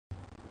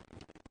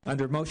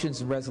Under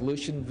motions and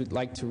resolution, we'd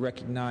like to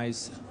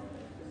recognize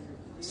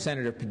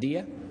Senator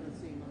Padilla.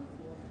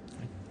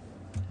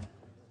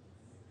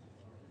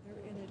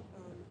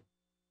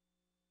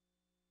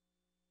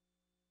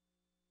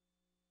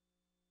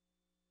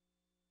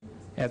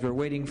 As we're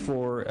waiting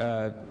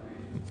for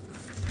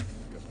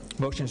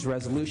motions and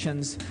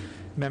resolutions,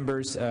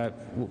 members,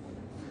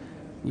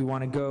 we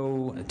want to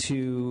go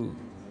to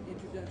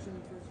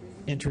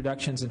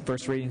introductions and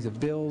first readings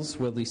of bills.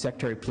 Will the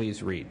Secretary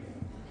please read?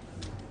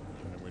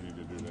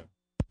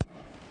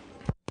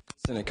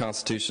 Senate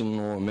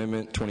Constitutional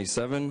Amendment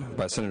 27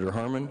 by Senator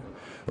Harmon,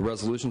 a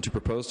resolution to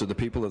propose to the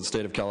people of the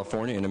State of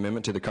California an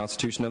amendment to the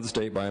Constitution of the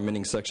state by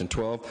amending Section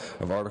 12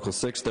 of Article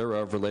 6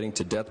 thereof relating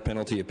to death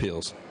penalty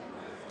appeals.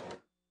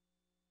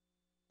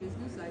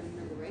 Business item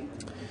number 8.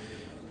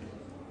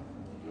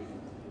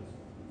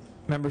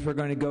 Members, we're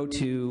going to go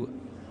to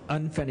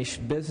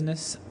unfinished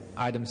business,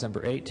 items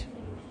number 8.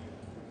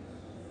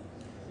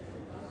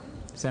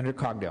 Senator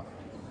Cogdell.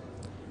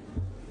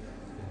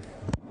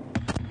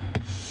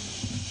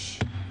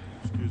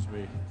 Excuse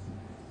me.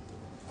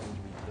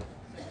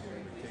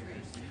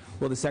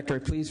 Will the Secretary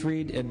please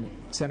read? And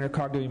Senator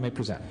Cogdell, you may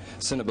present.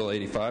 Senate Bill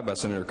 85 by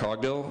Senator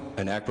Cogdell,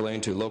 an act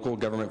relating to local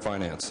government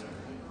finance.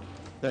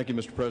 Thank you,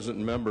 Mr. President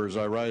and members.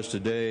 I rise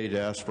today to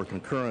ask for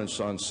concurrence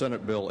on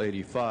Senate Bill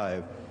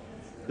 85.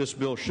 This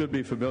bill should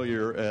be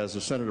familiar, as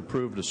the Senate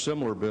approved a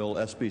similar bill,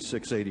 SB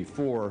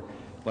 684,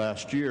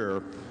 last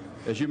year.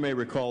 As you may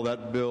recall,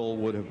 that bill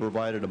would have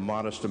provided a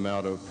modest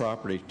amount of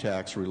property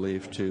tax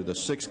relief to the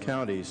 6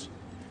 counties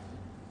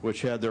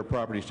which had their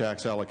property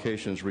tax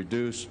allocations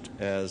reduced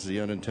as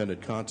the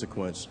unintended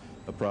consequence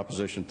of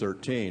Proposition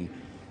 13.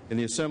 In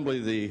the Assembly,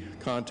 the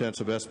contents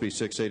of SB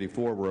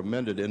 684 were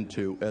amended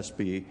into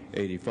SB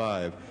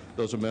 85.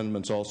 Those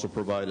amendments also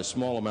provide a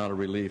small amount of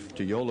relief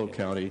to Yolo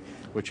County,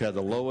 which had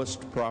the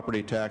lowest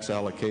property tax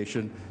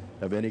allocation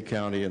of any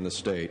county in the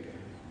state.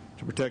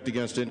 To protect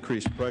against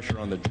increased pressure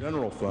on the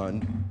general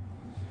fund,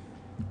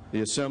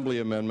 the Assembly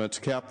amendments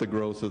cap the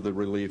growth of the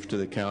relief to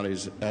the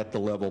counties at the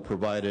level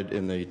provided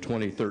in the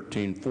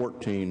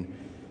 2013-14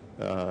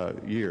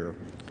 year.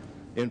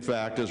 In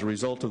fact, as a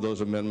result of those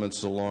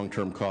amendments, the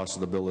long-term cost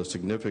of the bill is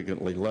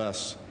significantly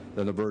less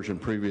than the version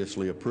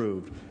previously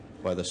approved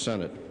by the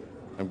Senate.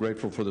 I'm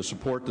grateful for the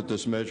support that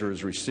this measure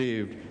has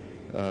received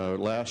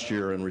last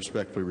year and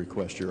respectfully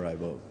request your aye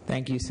vote.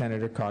 Thank you,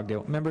 Senator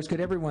Cogdell. Members, could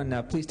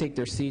everyone please take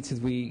their seats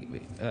as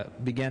we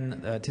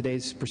begin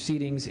today's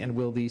proceedings, and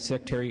will the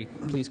Secretary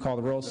please call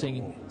the roll?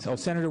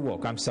 Senator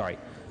Wolk, I'm sorry.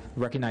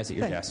 Recognize at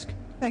your desk.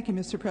 Thank you,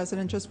 Mr.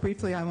 President. Just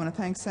briefly, I want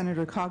to thank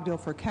Senator Cogdell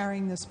for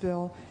carrying this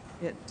bill.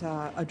 It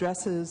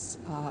addresses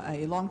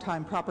a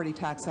long-time property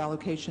tax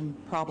allocation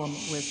problem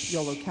with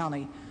Yolo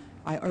County.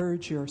 I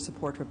urge your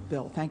support of the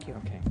bill. Thank you.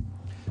 Okay.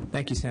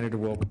 Thank you, Senator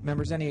Wolk.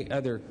 Members, any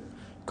other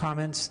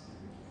comments?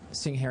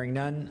 Seeing, hearing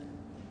none.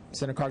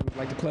 Senator Cogdell would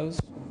like to close.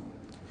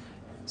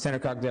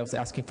 Senator Cogdell is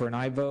asking for an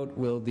aye vote.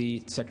 Will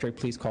the Secretary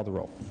please call the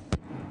roll?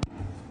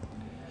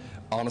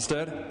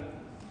 Onnested.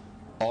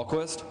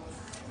 Alquist.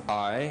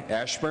 Aye.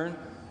 Ashburn.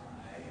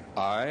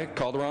 Aye.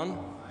 Calderon.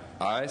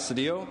 Aye.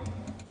 Cedillo.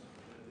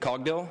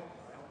 Cogdell.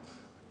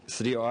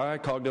 Cedillo, aye.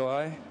 Cogdell,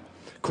 aye.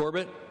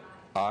 Corbett.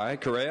 Aye.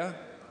 Correa.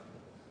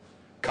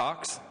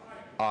 Cox.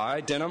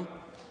 Aye. Denham.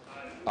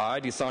 Aye.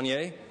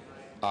 DeSaulnier.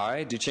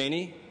 Aye.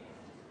 Ducheney.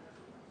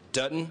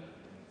 Dutton.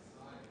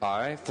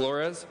 Aye.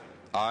 Flores.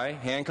 Aye.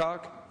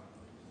 Hancock.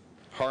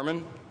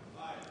 Harmon.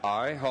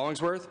 Aye.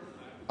 Hollingsworth.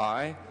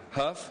 Aye.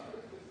 Huff.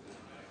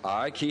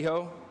 Aye.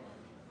 Kehoe.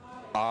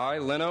 Aye.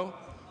 Leno.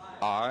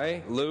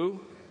 Aye.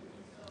 Liu.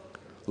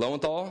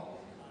 Lowenthal.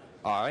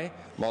 Aye.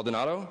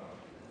 Maldonado.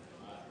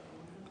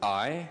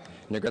 Aye.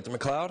 Negrete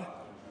McLeod.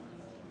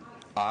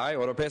 Aye.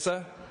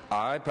 Oropesa.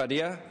 Aye.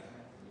 Padilla.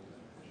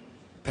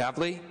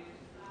 Pavley.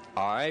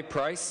 Aye.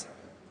 Price.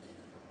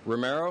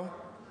 Romero.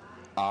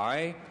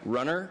 Aye.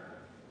 Runner.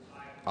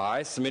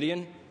 Aye.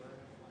 Smidian.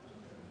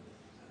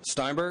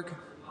 Steinberg.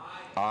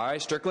 Aye.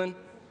 Strickland.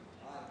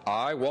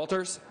 Aye.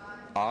 Walters.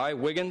 Aye.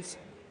 Wiggins.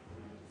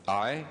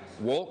 Aye.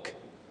 Wolk.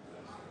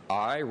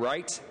 Aye.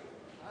 Wright.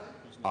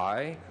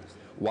 Aye.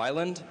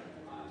 Weiland.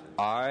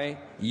 Aye.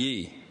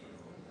 Yee.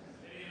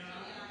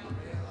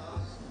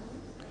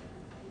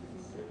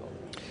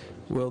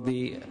 Will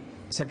the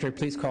Secretary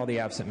please call the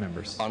absent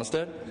members?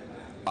 Onnested.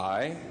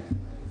 Aye.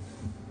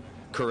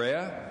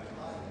 Correa.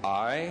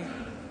 Aye.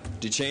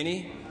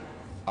 Ducheney.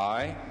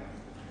 Aye.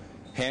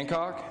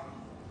 Hancock.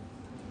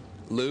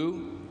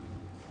 Liu.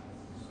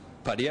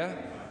 Padilla.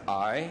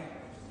 Aye.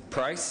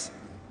 Price.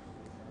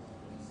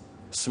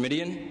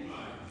 Smidian.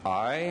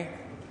 Aye.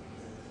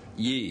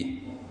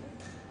 Yee.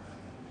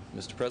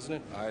 Mr.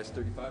 President, ayes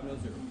 35, no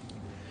 0.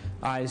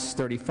 Ayes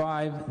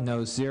 35,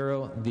 no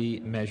 0.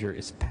 The measure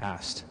is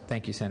passed.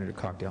 Thank you, Senator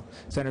Cogdell.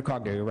 Senator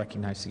Cogdell, you're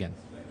recognized again.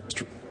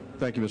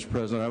 Thank you, Mr.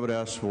 President. I would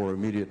ask for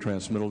immediate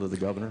transmittal to the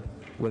Governor.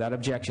 Without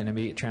objection,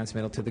 immediate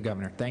transmittal to the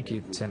Governor. Thank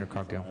you, Senator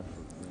Cogdell.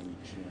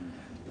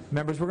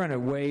 Members, we're going to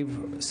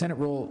waive Senate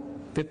Rule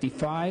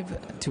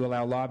 55 to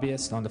allow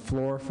lobbyists on the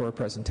floor for a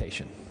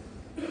presentation.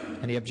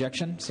 Any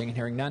objection? Seeing and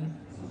hearing none.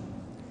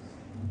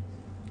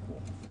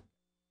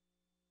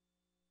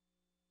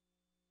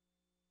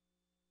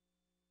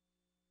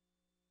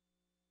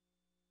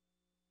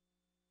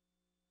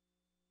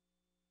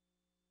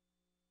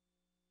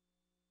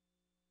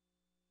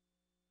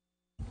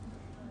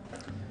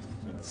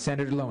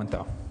 Senator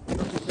Lowenthal.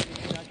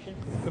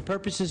 For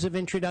purposes of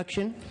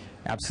introduction,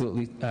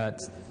 Absolutely.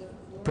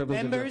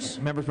 Members?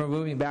 Members, we're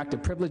moving back to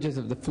privileges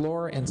of the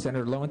floor, and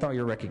Senator Lowenthal,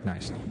 you're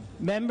recognized.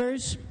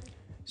 members,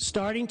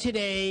 starting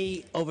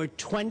today, over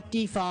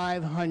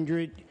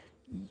 2,500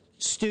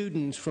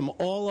 students from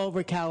all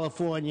over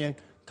California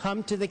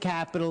come to the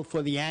Capitol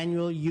for the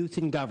annual Youth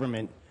in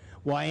Government,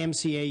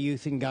 YMCA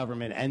Youth in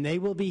Government, and they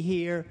will be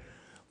here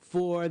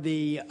for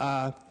the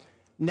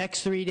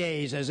next 3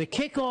 days. As a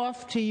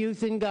kickoff to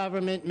Youth in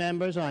Government,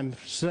 members, I'm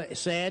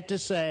sad to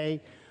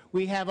say,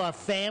 we have a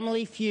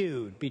family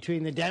feud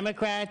between the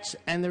Democrats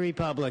and the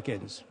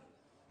Republicans.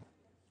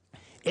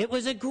 It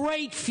was a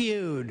great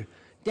feud.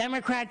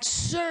 Democrats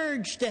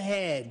surged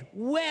ahead,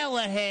 well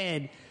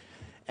ahead,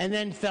 and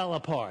then fell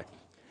apart.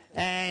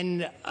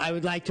 And I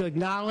would like to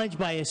acknowledge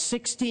by a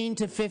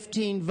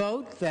 16-15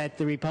 vote that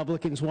the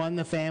Republicans won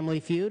the family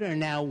feud and are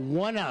now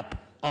one up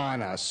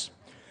on us.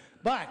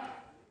 But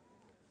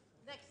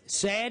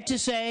sad to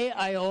say,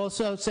 I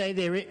also say,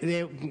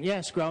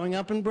 yes, growing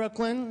up in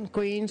Brooklyn,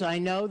 Queens, I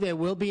know there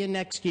will be a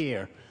next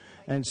year.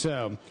 And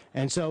so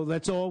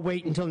let's all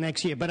wait until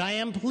next year. But I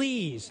am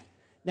pleased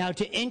now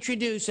to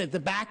introduce at the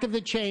back of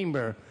the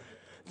chamber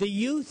the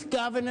youth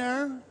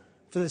governor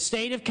for the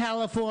state of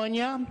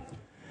California,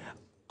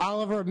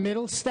 Oliver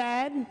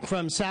Mittelstadt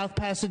from South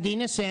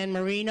Pasadena, San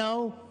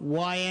Marino,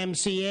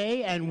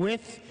 YMCA, and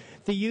with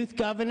the youth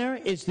governor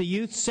is the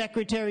youth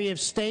secretary of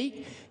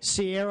state,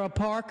 Sierra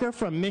Parker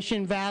from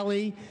Mission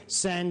Valley,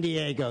 San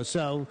Diego.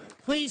 So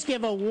please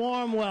give a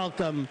warm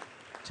welcome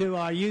to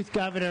our youth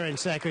governor and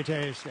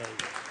secretary of state.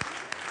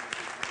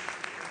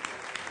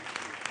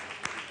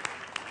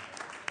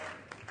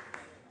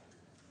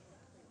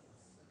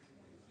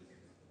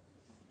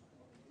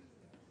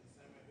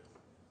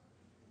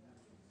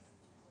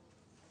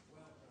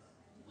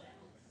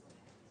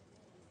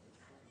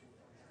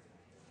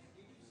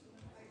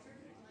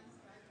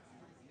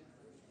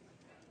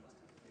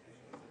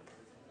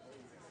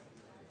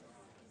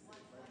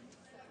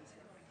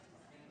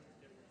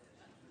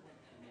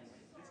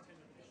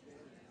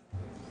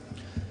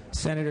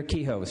 Senator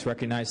Kehoe is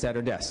recognized at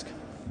her desk.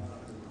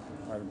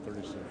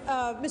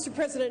 Mr.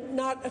 President,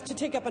 not to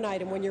take up an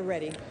item when you're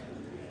ready.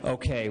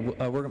 Okay,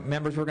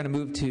 members, we're going to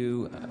move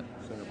to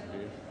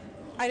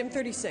Item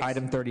 36.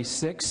 item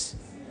 36.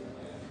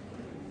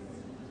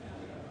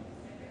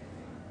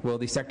 Will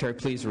the secretary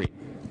please read?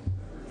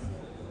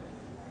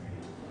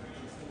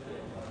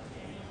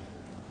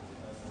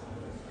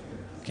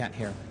 Can't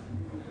hear.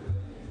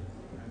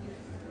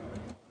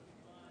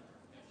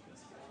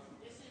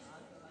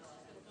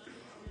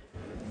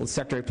 Will the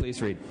secretary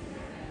please read?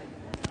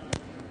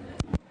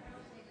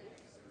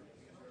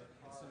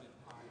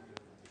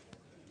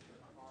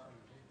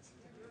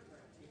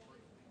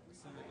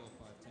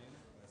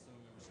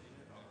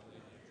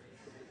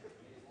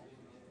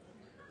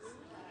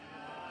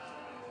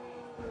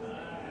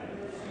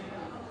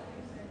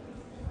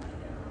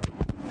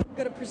 I'm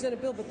going to present a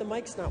bill, but the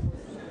mic's not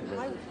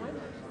working.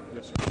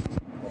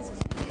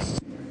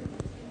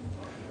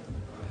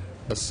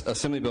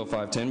 Assembly Bill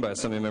 510 by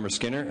Assemblymember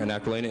Skinner and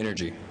Aquilina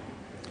Energy.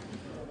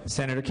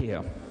 Senator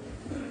Kehoe.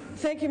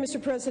 Thank you,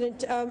 Mr.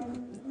 President.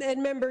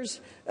 And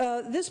members,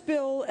 this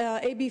bill,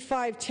 AB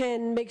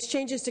 510, makes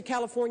changes to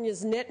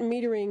California's net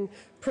metering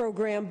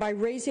program by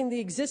raising the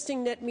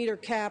existing net meter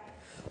cap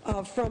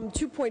from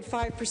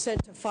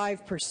 2.5% to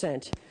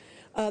 5%.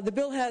 The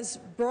bill has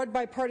broad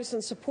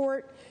bipartisan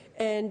support,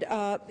 and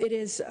it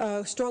is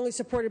strongly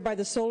supported by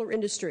the solar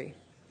industry.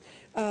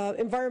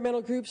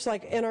 Environmental groups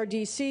like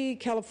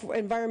NRDC,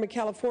 Environment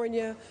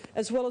California,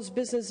 as well as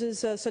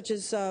businesses such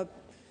as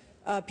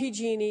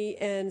PG&E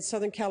and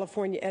Southern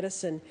California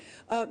Edison.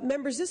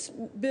 Members, this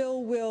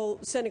bill will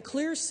send a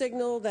clear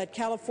signal that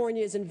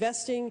California is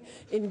investing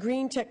in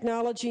green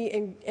technology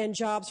and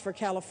jobs for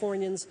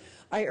Californians.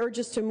 I urge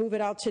us to move it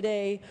out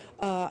today.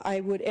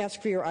 I would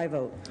ask for your aye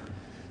vote.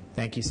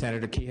 Thank you,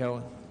 Senator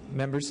Kehoe.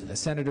 Members,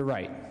 Senator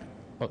Wright.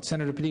 Oh,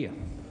 Senator Padilla.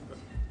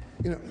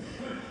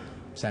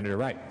 Senator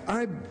Wright.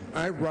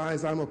 I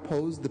rise. I'm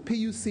opposed. The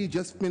PUC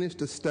just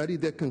finished a study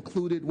that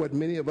concluded what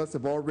many of us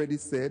have already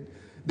said,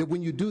 that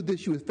when you do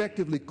this, you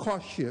effectively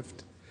cost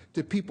shift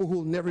to people who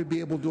will never be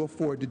able to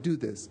afford to do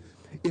this.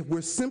 If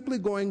we're simply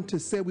going to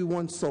say we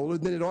want solar,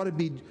 then it ought to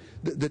be,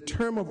 the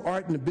term of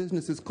art in the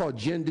business is called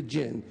gen to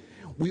gen.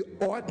 We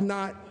ought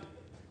not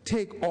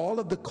take all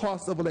of the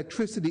cost of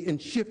electricity and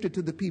shift it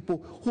to the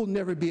people who'll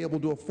never be able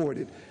to afford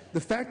it.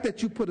 The fact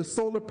that you put a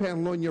solar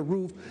panel on your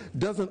roof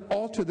doesn't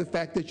alter the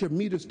fact that your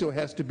meter still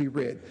has to be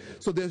read.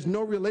 So there's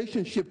no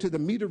relationship to the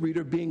meter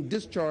reader being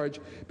discharged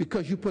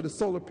because you put a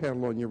solar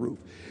panel on your roof.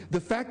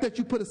 The fact that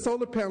you put a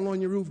solar panel on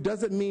your roof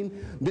doesn't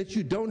mean that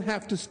you don't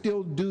have to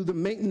still do the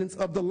maintenance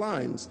of the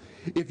lines.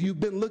 If you've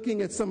been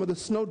looking at some of the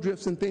snow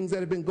drifts and things that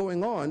have been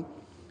going on,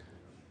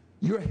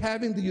 you're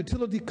having the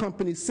utility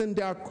companies send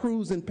out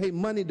crews and pay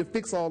money to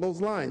fix all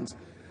those lines.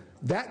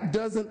 That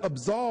doesn't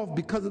absolve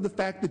because of the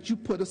fact that you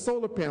put a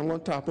solar panel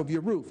on top of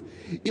your roof.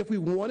 If we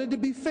wanted to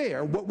be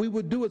fair, what we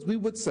would do is we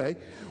would say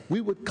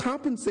we would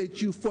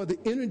compensate you for the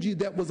energy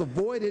that was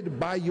avoided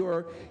by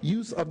your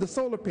use of the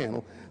solar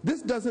panel.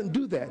 This doesn't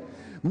do that.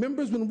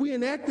 Members, when we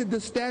enacted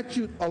this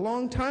statute a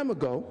long time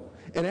ago,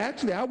 and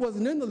actually I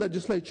wasn't in the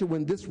legislature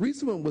when this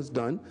recent one was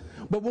done,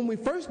 but when we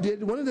first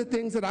did, one of the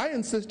things that I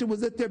insisted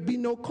was that there be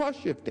no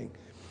cost shifting.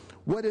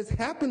 What has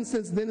happened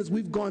since then is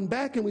we've gone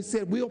back and we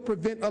said we'll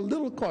prevent a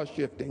little cost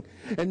shifting.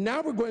 And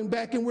now we're going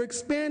back and we're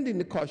expanding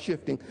the cost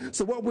shifting.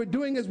 So what we're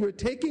doing is we're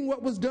taking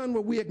what was done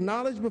where we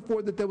acknowledged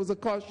before that there was a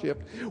cost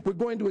shift. We're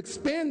going to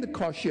expand the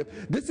cost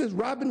shift. This is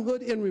Robin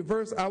Hood in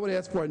reverse. I would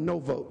ask for a no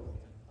vote.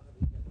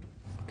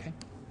 Okay.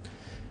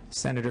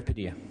 Senator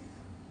Padilla.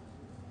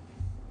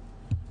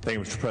 Thank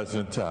you, Mr.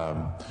 President.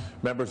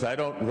 Members, I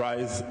don't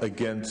rise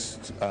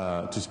against,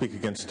 to speak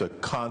against the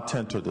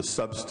content or the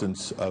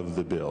substance of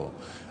the bill,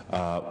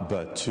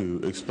 but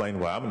to explain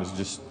why I'm going to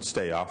just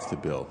stay off the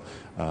bill.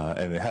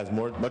 And it has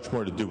much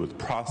more to do with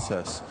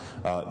process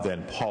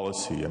than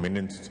policy. I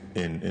mean,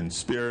 in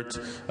spirit,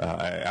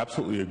 I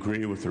absolutely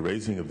agree with the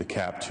raising of the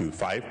cap to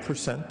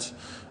 5%.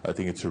 I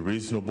think it's a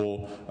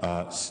reasonable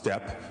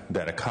step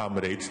that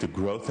accommodates the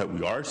growth that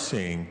we are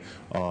seeing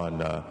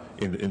on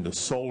in the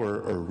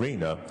solar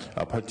arena,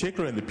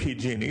 particularly in the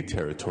PG&E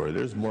territory.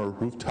 There's more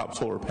rooftop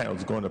solar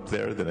panels going up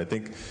there than I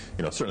think,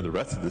 certainly the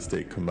rest of the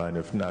state combined.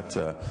 If not,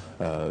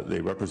 they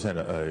represent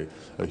a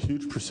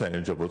huge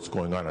percentage of what's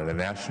going on a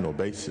national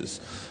basis.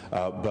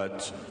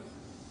 But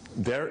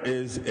there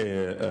is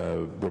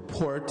a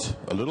report,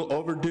 a little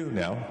overdue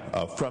now,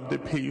 from the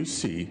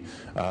PUC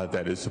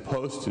that is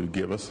supposed to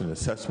give us an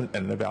assessment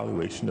and an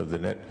evaluation of the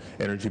net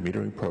energy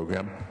metering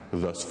program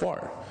thus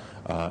far.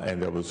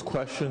 And there was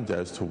questions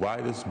as to why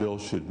this bill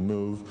should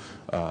move,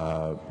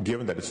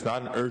 given that it's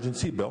not an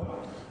urgency bill,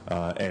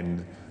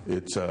 and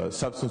its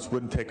substance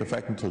wouldn't take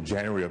effect until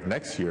January of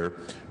next year,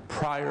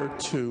 prior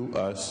to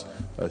us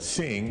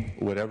seeing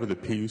whatever the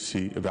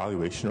PUC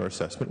evaluation or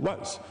assessment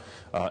was.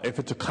 If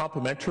it's a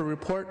complimentary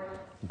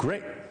report,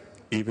 great.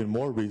 Even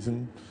more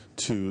reason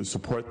to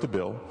support the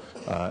bill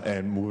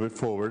and move it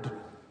forward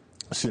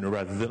sooner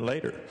rather than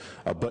later.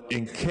 But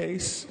in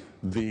case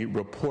the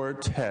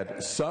report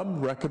had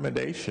some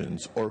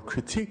recommendations or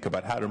critique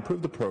about how to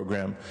improve the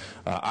program,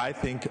 I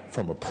think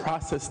from a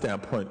process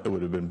standpoint it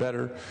would have been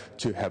better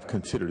to have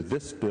considered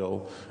this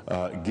bill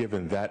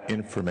given that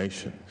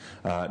information.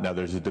 Now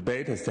there's a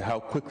debate as to how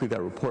quickly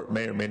that report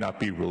may or may not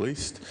be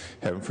released.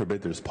 Heaven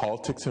forbid there's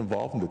politics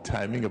involved in the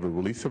timing of a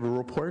release of a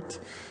report.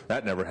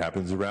 That never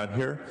happens around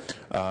here.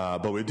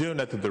 But we do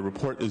know that the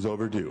report is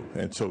overdue,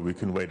 and so we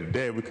can wait a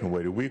day, we can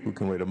wait a week, we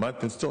can wait a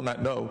month and still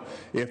not know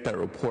if that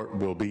report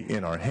will be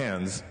in our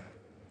hands.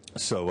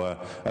 So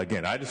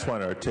again, I just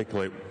want to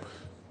articulate,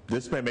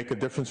 this may make a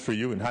difference for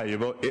you in how you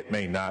vote. It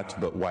may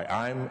not, but why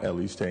I'm at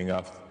least staying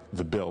off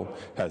the bill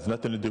has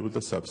nothing to do with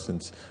the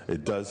substance.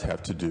 It does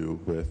have to do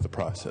with the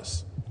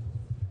process.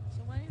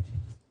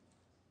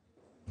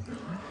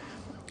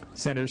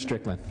 Senator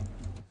Strickland.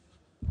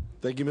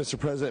 Thank you, Mr.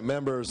 President.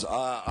 Members,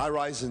 I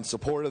rise in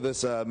support of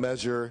this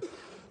measure.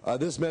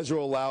 This measure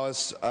will allow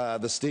us,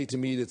 the state, to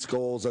meet its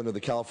goals under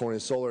the California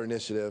Solar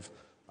Initiative.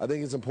 I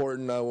think it's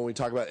important when we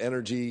talk about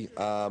energy,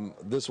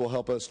 this will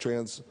help us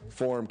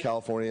transform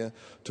California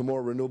to a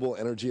more renewable,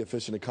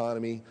 energy-efficient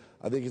economy.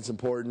 I think it's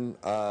important,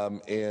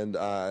 and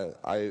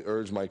I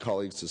urge my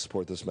colleagues to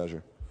support this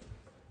measure.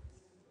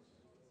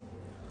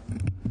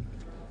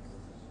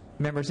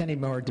 Members, any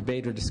more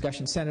debate or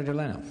discussion? Senator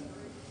Leno.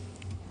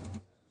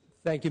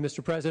 Thank you,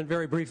 Mr. President.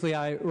 Very briefly,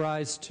 I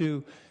rise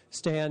to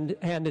stand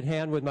hand in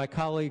hand with my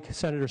colleague,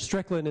 Senator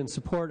Strickland, in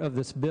support of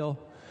this bill.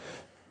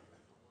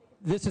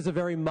 This is a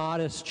very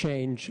modest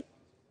change,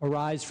 a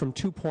rise from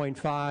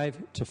 2.5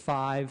 to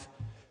 5.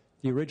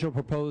 The original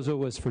proposal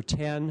was for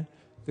 10.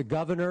 The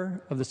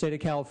governor of the state of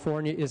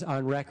California is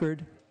on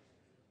record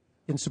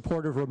in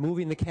support of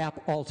removing the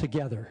cap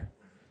altogether.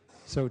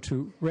 So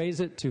to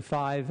raise it to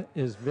 5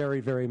 is very,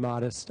 very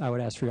modest. I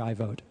would ask for your aye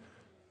vote.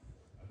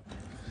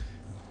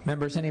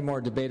 Members, any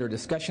more debate or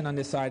discussion on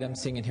this item?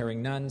 Seeing and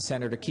hearing none.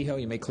 Senator Kehoe,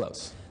 you may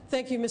close.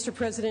 Thank you, Mr.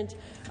 President.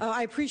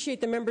 I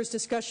appreciate the members'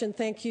 discussion.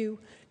 Thank you.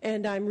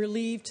 And I'm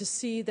relieved to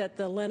see that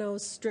the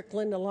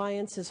Leno-Strickland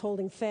alliance is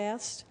holding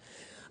fast.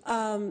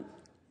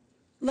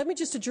 Let me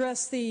just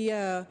address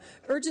the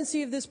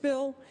urgency of this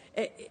bill,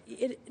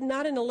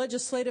 not in a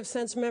legislative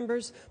sense,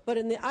 members, but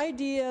in the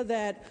idea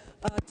that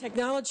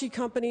technology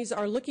companies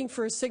are looking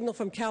for a signal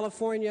from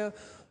California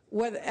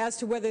as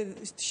to whether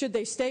should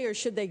they stay or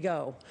should they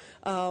go.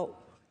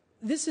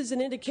 This is an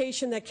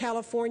indication that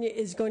California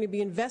is going to be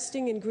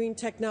investing in green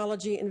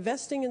technology,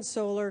 investing in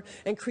solar,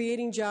 and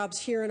creating jobs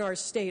here in our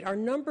state, our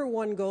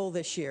 #1 goal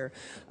this year.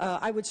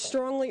 I would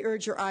strongly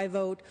urge your aye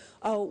vote.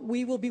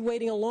 We will be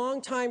waiting a long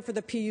time for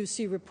the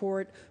PUC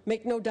report.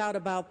 Make no doubt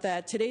about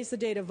that. Today's the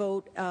day to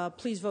vote.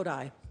 Please vote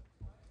aye.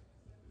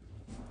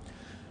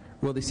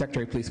 Will the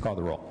Secretary please call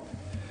the roll?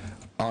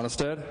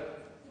 Onnested?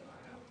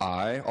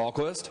 Aye.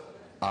 Alquist?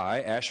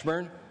 Aye.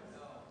 Ashburn?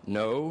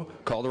 No.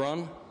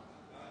 Calderon?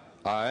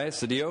 Aye.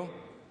 Cedillo?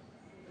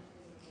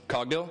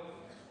 Cogdill?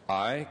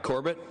 Aye.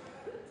 Corbett?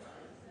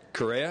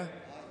 Correa?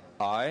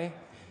 Aye.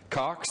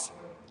 Cox?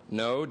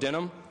 No.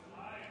 Denham?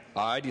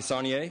 Aye.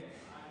 DeSaulnier?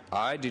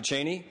 Aye.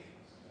 Ducheney?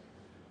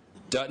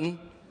 Dutton?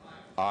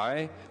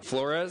 Aye.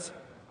 Flores?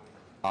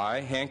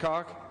 Aye.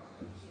 Hancock?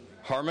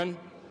 Harmon?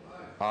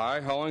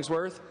 Aye.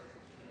 Hollingsworth?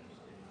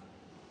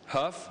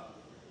 Huff?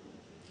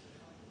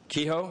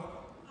 Kehoe?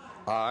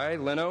 Aye.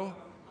 Leno?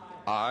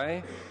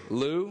 Aye.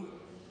 Liu?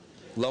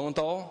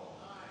 Lowenthal?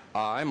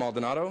 Aye.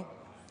 Maldonado?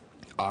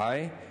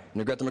 Aye.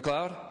 Negrete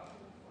McLeod?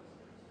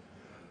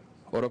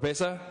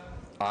 Oropesa?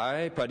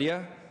 Aye.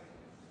 Padilla?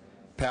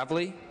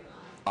 Pavley?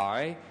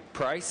 Aye.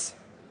 Price?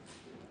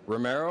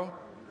 Romero?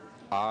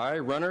 Aye.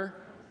 Runner?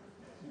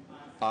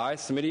 Aye.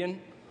 Simidian?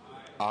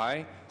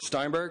 Aye.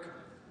 Steinberg?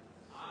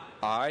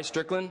 Aye.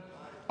 Strickland?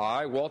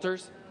 Aye.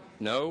 Walters?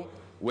 No.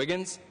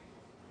 Wiggins?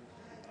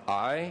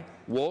 Aye.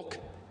 Wolk?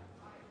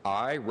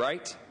 Aye.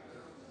 Wright?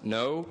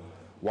 No.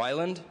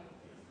 Wyland?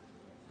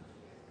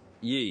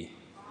 Yee?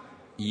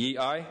 Yee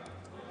aye.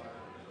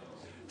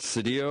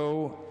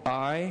 Cedillo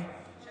aye.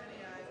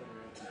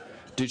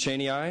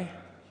 Ducheney aye.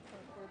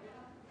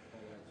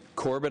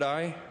 Corbett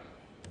aye.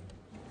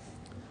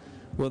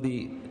 Will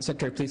the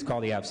Secretary please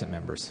call the absent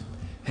members?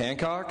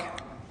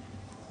 Hancock?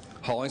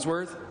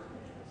 Hollingsworth?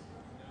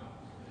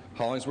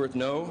 Hollingsworth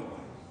no.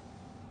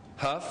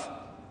 Huff?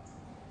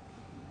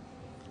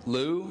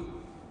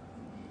 Liu?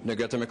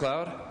 Negrete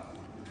McLeod?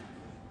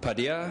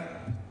 Padilla?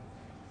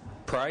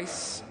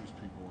 Price?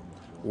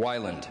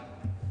 Wyland?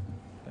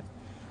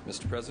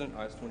 Mr. President,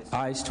 ayes 27.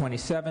 Ayes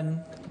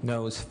 27,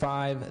 noes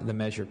 5. The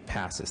measure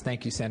passes.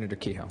 Thank you, Senator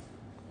Kehoe.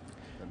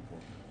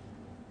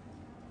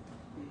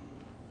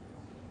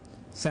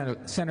 Senator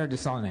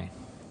DeSaulnier.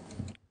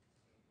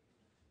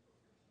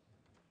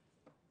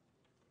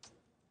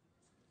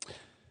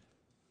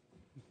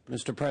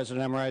 Mr.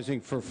 President, I'm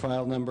rising for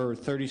file number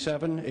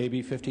 37,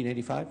 AB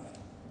 1585.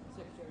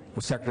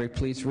 Will Secretary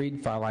please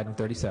read file item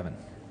 37?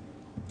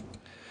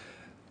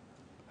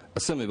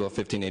 Assembly Bill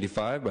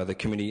 1585 by the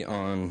Committee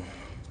on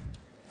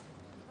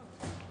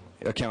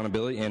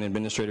Accountability and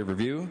Administrative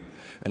Review,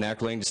 an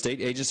act relating to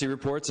state agency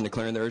reports and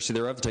declaring the urgency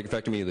thereof to take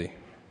effect immediately.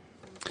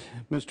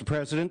 Mr.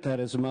 President, that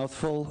is a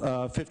mouthful.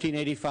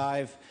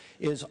 1585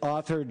 is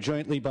authored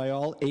jointly by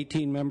all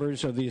 18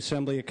 members of the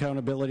Assembly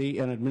Accountability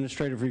and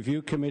Administrative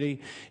Review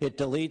Committee. It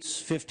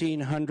deletes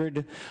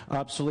 1,500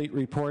 obsolete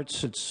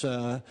reports. It's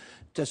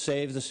to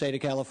save the state of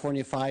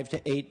California $5 to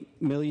 $8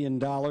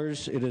 million.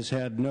 It has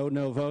had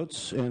no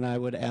votes, and I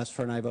would ask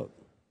for an aye vote.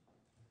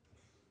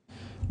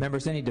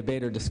 Members, any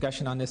debate or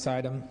discussion on this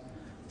item?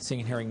 Seeing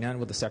and hearing none,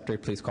 will the Secretary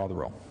please call the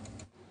roll?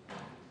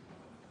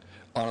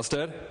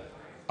 Onnested?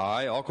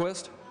 Aye.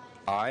 Alquist?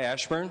 Aye.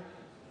 Ashburn?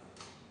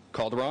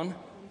 Calderon?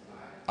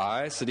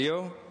 Aye.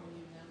 Cedillo?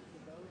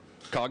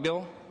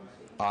 Cogdill?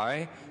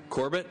 Aye.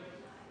 Corbett?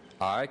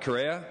 Aye.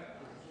 Correa?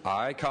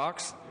 Aye.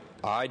 Cox?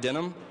 Aye.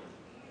 Denham?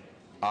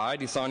 Aye.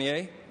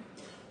 DeSaulnier?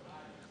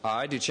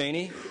 Aye.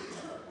 Ducheney?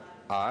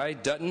 Aye.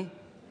 Dutton?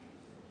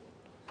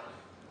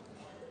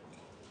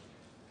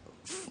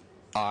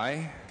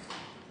 Aye.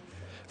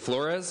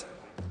 Flores?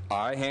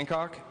 Aye.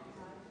 Hancock?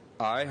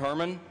 Aye.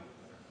 Harmon?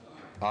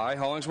 Aye.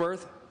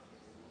 Hollingsworth?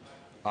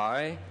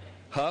 Aye.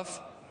 Huff?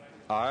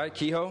 Aye.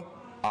 Kehoe?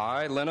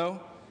 Aye.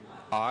 Leno?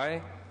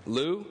 Aye.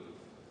 Liu?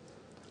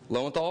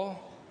 Lowenthal?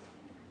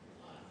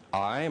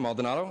 Aye.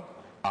 Maldonado?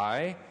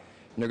 Aye.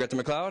 Negrete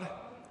McLeod?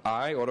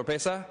 Aye.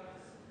 Oropesa?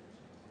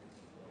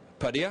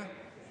 Padilla?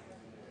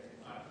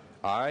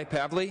 Aye.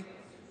 Pavley?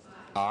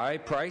 Aye.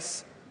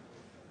 Price?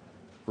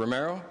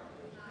 Romero?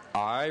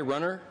 Aye.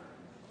 Runner?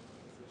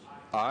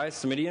 Aye.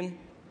 Simidian?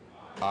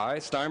 Aye.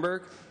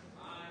 Steinberg?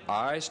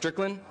 Aye.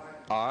 Strickland?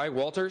 Aye.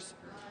 Walters?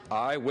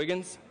 Aye.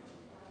 Wiggins?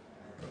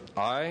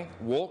 Aye.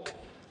 Wolk?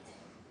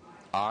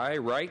 Aye.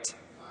 Wright?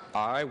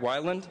 Aye.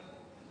 Wyland?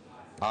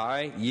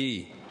 Aye.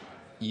 Yee?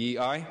 Yee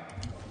aye.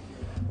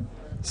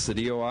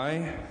 Cedillo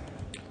aye.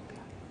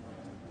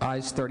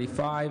 Ayes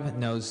 35,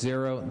 noes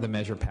 0. The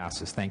measure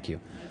passes. Thank you.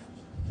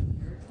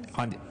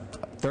 On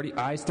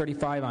ayes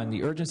 35 on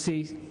the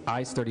urgency,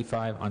 ayes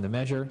 35 on the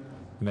measure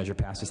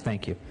passes.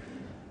 Thank you.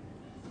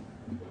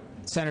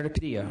 Senator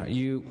Padilla, are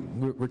you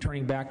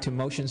returning back to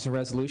motions and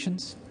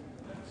resolutions?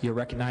 You're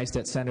recognized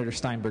at Senator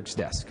Steinberg's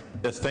desk.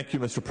 Yes, thank you,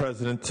 Mr.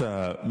 President.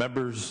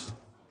 Members,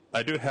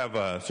 I do have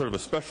a sort of a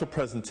special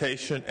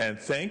presentation and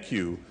thank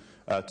you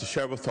to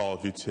share with all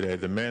of you today.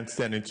 The man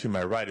standing to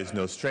my right is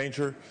no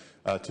stranger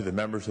to the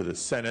members of the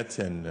Senate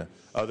and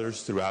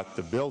others throughout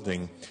the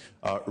building,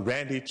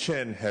 Randy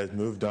Chin has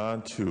moved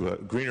on to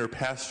greener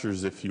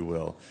pastures, if you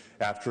will,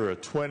 after a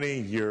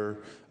 20-year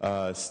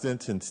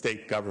stint in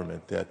state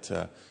government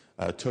that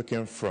took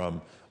him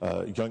from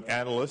young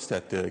analyst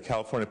at the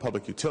California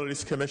Public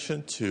Utilities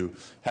Commission to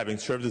having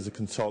served as a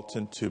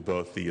consultant to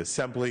both the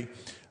Assembly,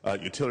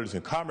 Utilities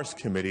and Commerce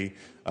Committee,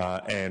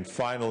 and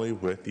finally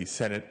with the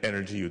Senate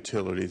Energy,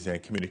 Utilities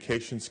and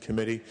Communications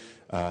Committee,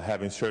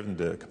 having served in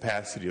the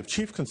capacity of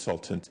chief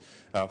consultant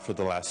for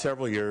the last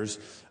several years.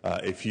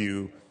 If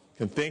you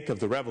can think of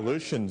the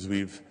revolutions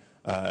we've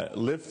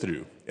lived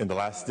through in the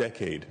last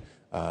decade,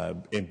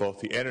 in both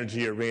the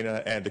energy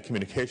arena and the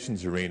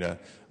communications arena,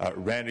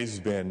 Randy's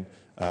been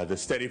the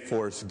steady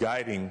force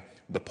guiding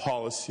the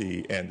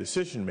policy and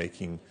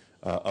decision-making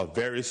of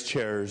various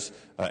chairs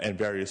and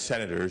various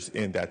senators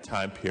in that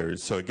time period.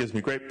 So it gives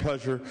me great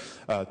pleasure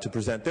to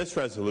present this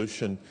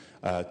resolution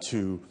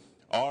to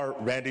our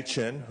Randy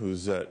Chin,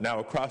 who's now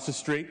across the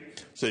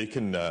street, so you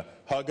can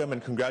hug him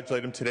and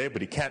congratulate him today,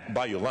 but he can't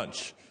buy you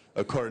lunch,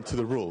 according to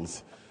the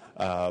rules.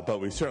 But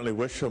we certainly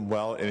wish him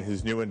well in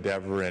his new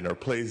endeavor and are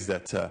pleased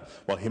that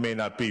while he may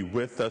not be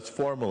with us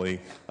formally,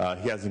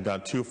 he hasn't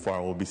gone too far,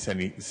 and we'll be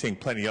seeing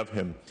plenty of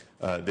him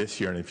this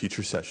year and in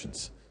future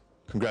sessions.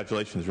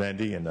 Congratulations,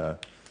 Randy, and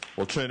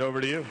we'll turn it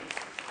over to you.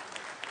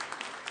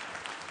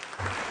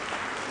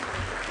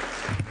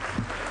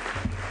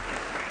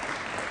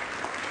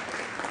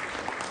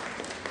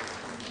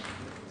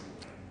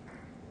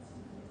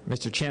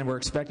 Mr. Chin, we're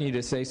expecting you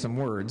to say some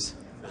words.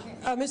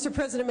 Mr.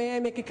 President, may I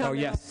make a comment? Oh,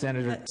 yes,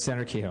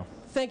 Senator Kehoe.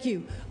 Thank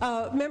you.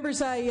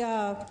 Members,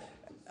 I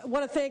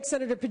want to thank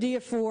Senator Padilla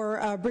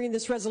for bringing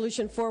this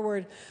resolution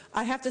forward.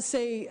 I have to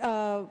say,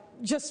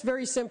 just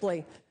very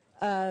simply,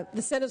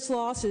 the Senate's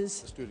loss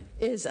is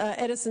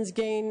Edison's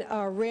gain.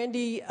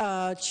 Randy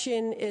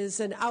Chin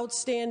is an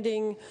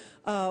outstanding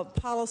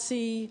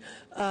policy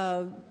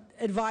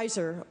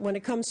advisor when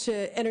it comes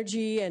to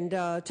energy and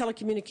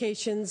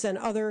telecommunications and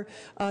other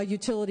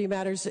utility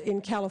matters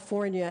in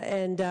California.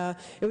 And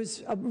it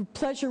was a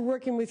pleasure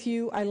working with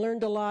you. I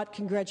learned a lot.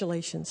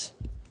 Congratulations.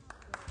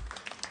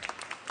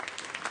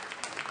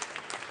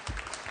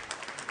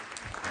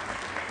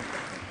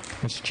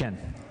 Mr. Chin.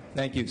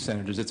 Thank you,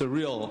 Senators. It's a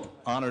real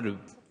honor to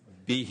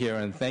be here,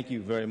 and thank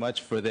you very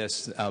much for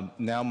this.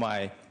 Now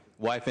my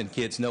wife and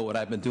kids know what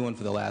I've been doing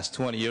for the last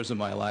 20 years of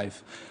my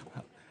life.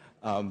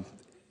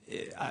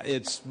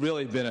 It's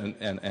really been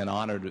an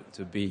honor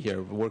to be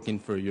here, working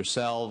for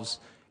yourselves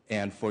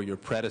and for your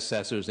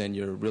predecessors and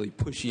your really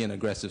pushy and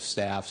aggressive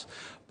staffs.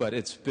 But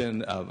it's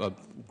been a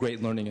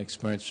great learning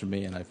experience for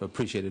me, and I've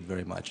appreciated it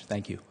very much.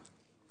 Thank you.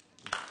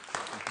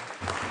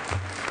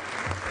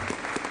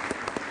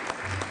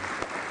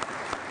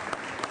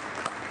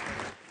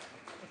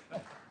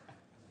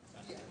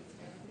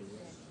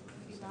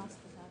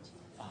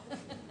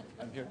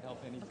 I'm here to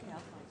help anything.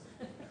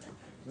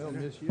 They'll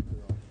miss you.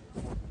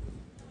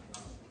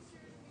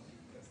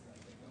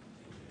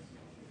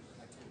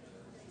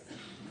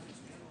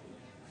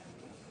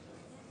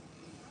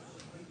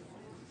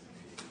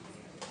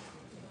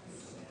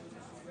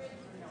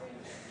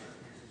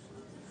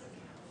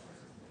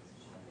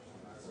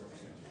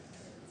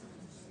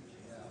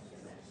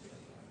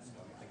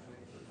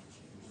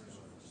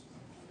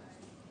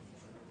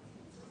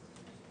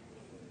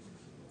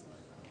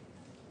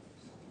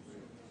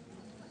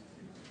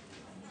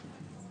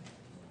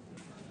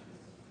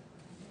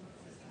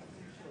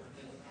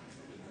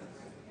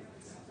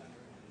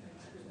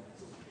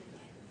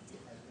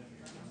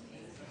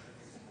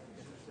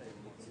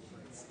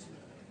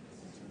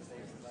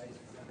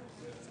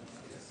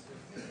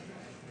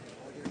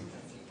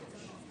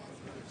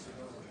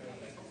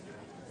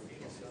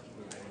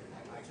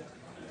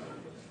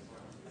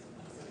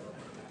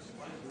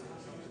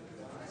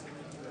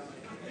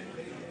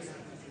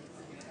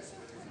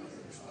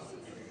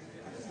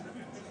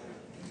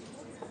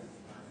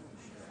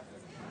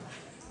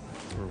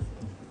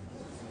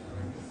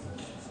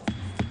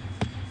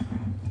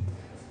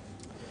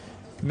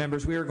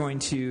 Members, we are going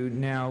to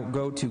now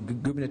go to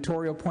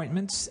gubernatorial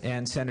appointments,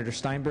 and Senator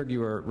Steinberg,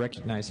 you are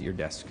recognized at your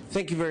desk.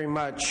 Thank you very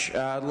much.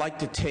 I'd like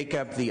to take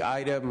up the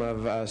item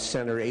of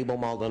Senator Abel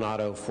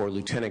Maldonado for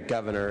Lieutenant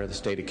Governor of the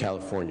state of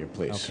California,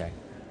 please. Okay.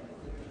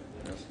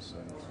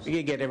 We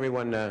can get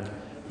everyone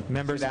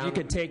members, if you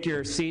could take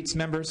your seats,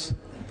 members.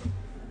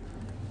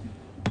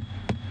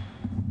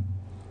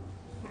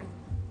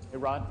 Hey,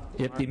 Rod.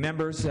 If the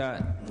members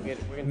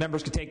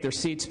members could take their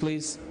seats,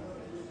 please.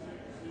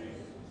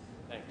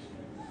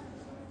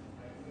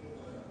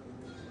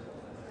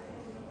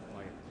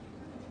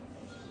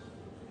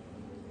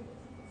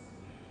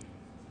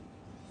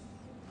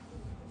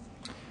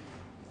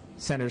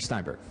 Senator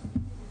Steinberg.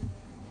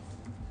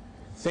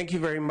 Thank you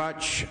very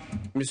much,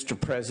 Mr.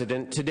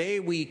 President.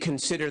 Today we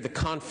consider the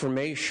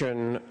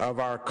confirmation of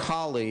our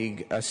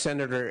colleague,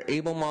 Senator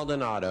Abel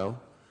Maldonado,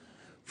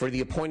 for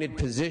the appointed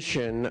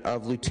position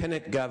of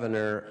Lieutenant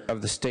Governor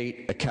of the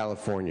state of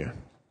California.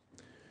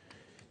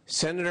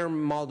 Senator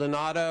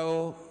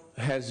Maldonado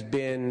has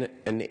been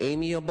an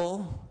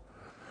amiable,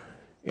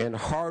 and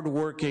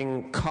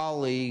hardworking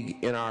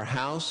colleague in our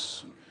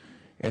House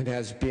and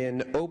has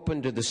been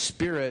open to the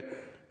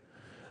spirit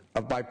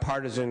of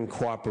bipartisan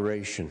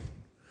cooperation.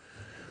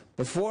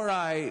 Before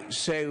I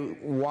say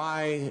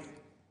why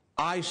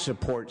I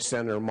support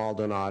Senator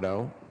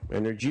Maldonado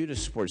and urge you to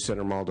support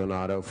Senator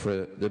Maldonado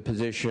for the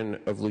position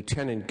of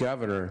Lieutenant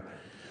Governor,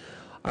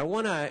 I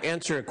want to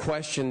answer a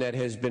question that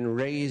has been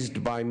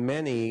raised by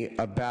many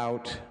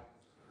about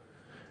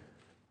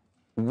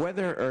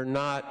whether or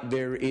not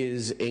there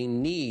is a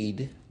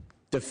need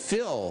to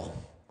fill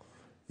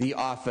the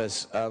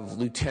office of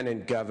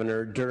Lieutenant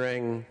Governor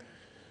during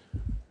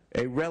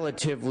a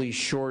relatively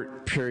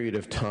short period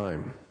of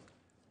time.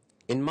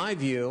 In my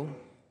view,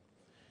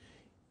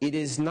 it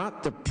is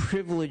not the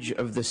privilege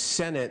of the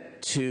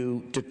Senate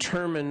to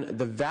determine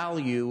the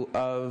value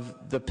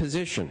of the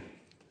position.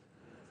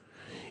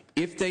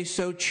 If they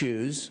so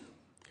choose,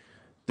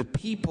 the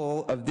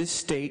people of this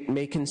state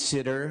may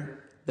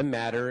consider the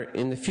matter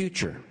in the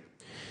future.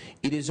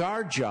 It is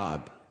our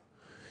job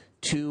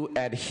to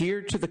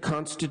adhere to the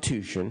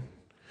Constitution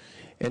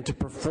and to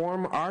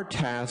perform our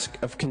task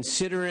of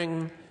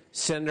considering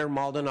Senator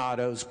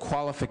Maldonado's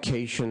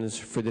qualifications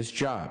for this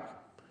job.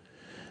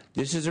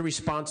 This is a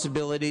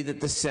responsibility that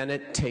the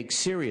Senate takes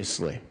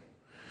seriously.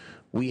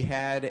 We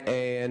had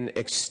an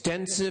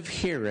extensive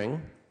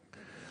hearing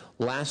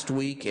last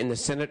week in the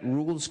Senate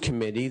Rules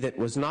Committee that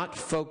was not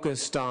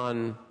focused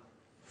on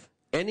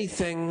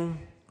anything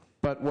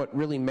but what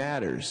really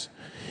matters,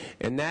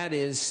 and that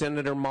is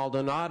Senator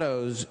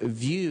Maldonado's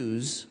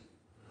views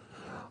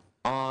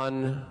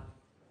on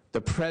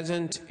the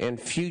present and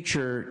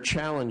future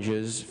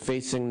challenges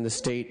facing the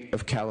state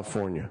of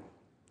California.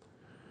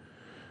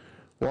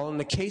 While in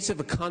the case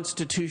of a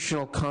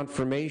constitutional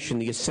confirmation,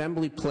 the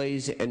Assembly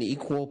plays an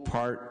equal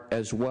part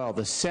as well.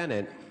 The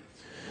Senate,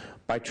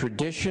 by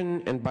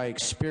tradition and by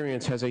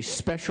experience, has a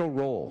special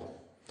role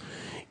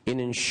in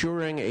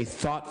ensuring a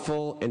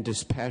thoughtful and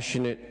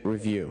dispassionate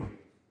review.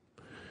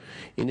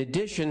 In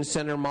addition,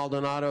 Senator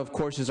Maldonado, of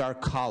course, is our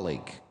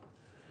colleague,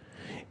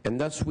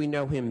 and thus we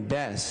know him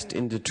best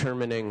in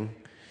determining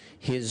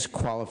his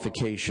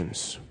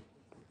qualifications.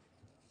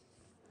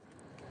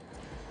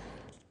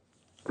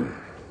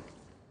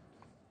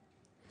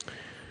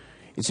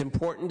 It's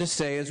important to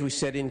say, as we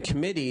said in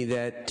committee,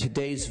 that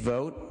today's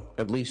vote,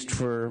 at least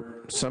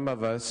for some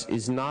of us,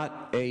 is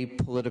not a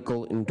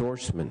political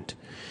endorsement.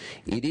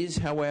 It is,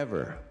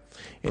 however,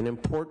 an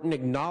important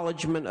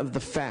acknowledgement of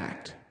the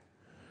fact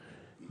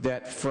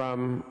that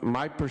from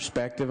my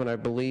perspective, and I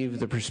believe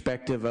the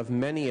perspective of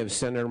many of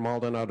Senator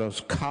Maldonado's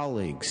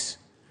colleagues,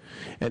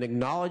 an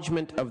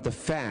acknowledgement of the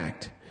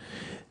fact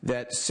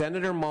that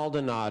Senator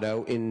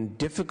Maldonado, in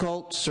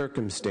difficult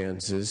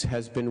circumstances,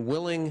 has been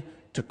willing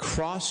to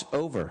cross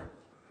over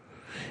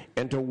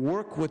and to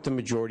work with the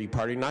majority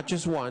party, not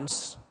just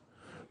once,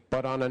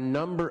 but on a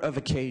number of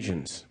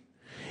occasions.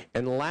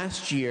 And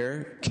last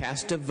year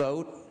cast a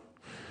vote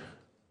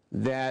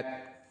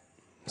that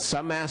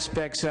some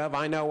aspects of,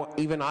 I know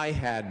even I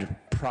had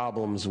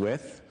problems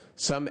with,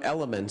 some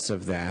elements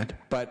of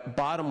that, but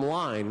bottom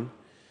line,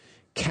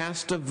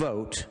 cast a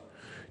vote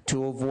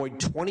to avoid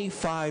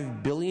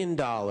 $25 billion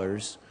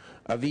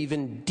of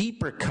even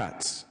deeper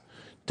cuts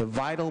to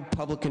vital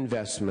public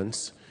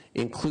investments,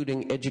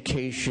 including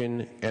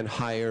education and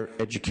higher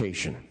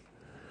education.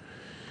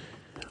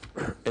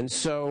 And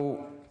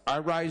so I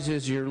rise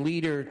as your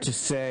leader to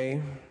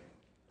say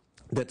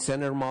that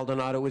Senator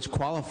Maldonado is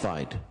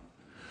qualified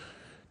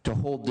to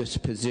hold this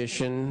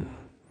position,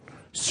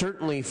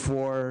 certainly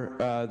for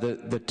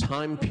the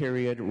time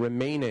period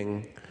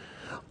remaining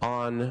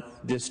on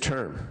this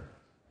term.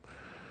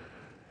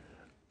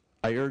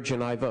 I urge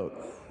and I vote.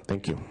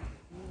 Thank you.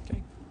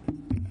 Okay.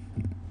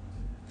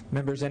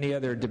 Members, any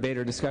other debate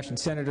or discussion?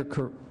 Senator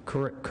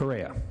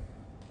Correa.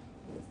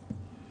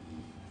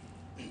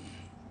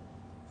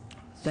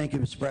 Thank you,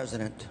 Mr.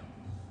 President.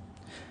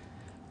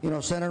 You know,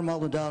 Senator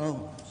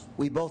Maldonado,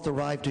 we both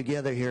arrived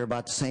together here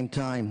about the same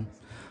time,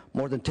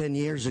 more than 10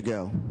 years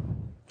ago.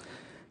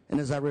 And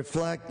as I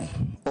reflect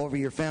over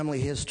your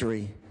family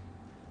history,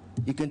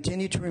 you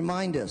continue to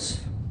remind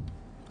us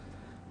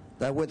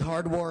that with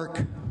hard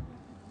work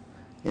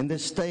in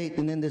this state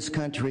and in this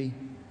country,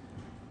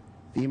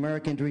 the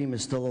American dream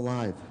is still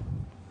alive.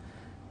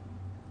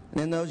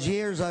 And in those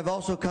years, I've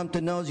also come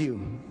to know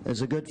you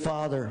as a good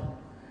father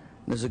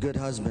and as a good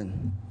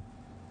husband.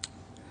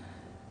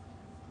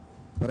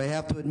 But I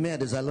have to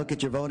admit, as I look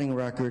at your voting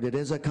record, it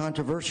is a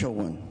controversial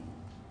one.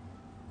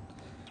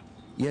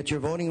 Yet your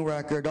voting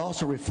record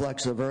also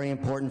reflects a very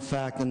important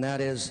fact, and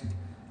that is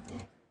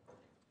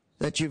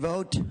that you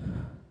vote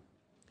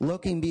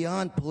looking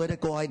beyond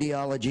political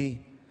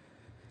ideology,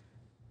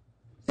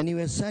 and you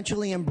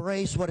essentially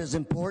embrace what is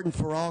important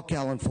for all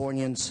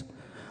Californians,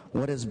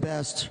 what is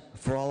best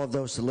for all of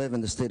those who live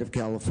in the state of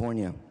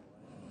California.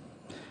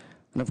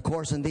 And of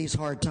course, in these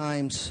hard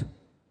times,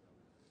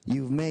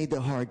 you've made the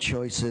hard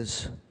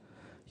choices.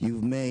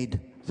 You've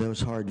made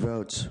those hard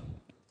votes.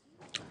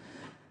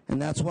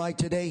 And that's why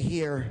today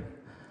here,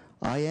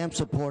 I am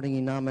supporting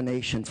a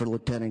nomination for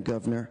Lieutenant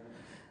Governor.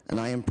 and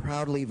I am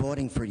proudly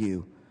voting for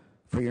you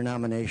for your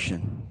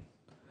nomination.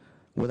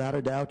 Without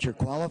a doubt, you're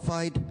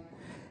qualified,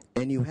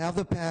 and you have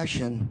the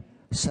passion,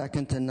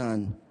 second to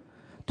none,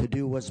 to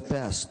do what's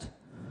best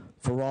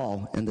for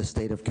all in the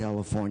state of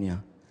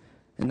California.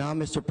 And now,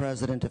 Mr.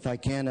 President, if I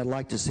can, I'd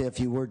like to say a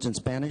few words in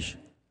Spanish.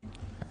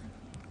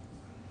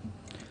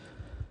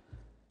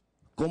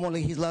 Como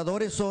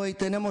legisladores hoy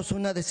tenemos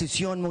una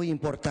decisión muy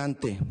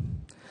importante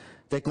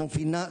de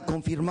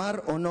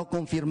confirmar o no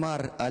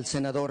confirmar al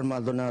senador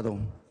Maldonado.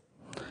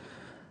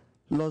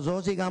 Los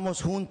dos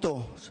llegamos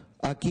juntos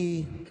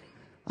aquí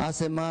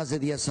hace más de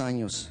 10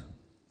 años.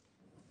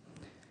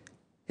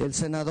 El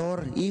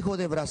senador, hijo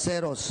de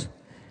braceros,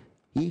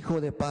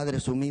 hijo de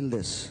padres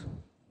humildes.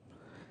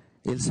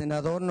 El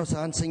senador nos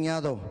ha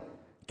enseñado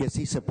que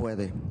sí se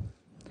puede.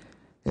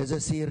 Es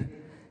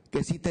decir,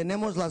 que si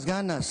tenemos las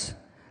ganas,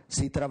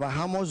 si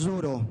trabajamos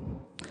duro,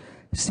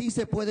 sí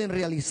se pueden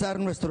realizar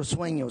nuestros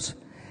sueños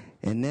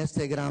en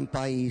este gran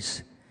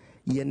país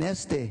y en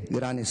este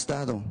gran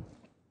estado.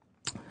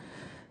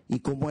 Y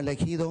como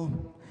elegido,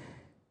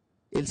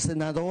 el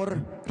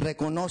senador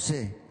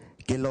reconoce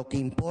que lo que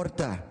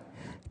importa,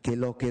 que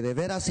lo que de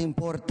veras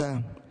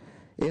importa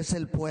es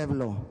el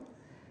pueblo,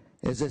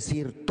 es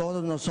decir,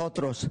 todos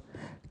nosotros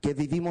que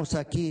vivimos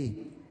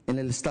aquí en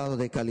el estado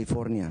de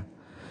California.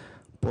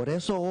 Por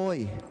eso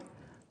hoy,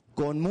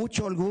 con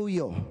mucho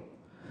orgullo,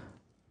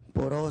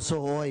 por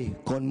eso hoy,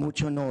 con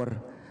mucho honor,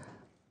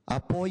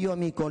 apoyo a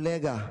mi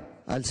colega,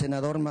 al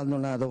senador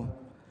Maldonado.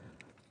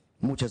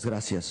 Muchas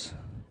gracias.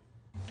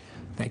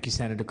 Thank you,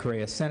 Senator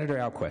Correa. Senator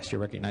Alquist,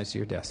 you're recognized at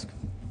your desk.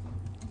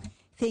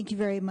 Thank you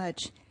very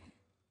much.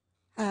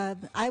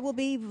 I will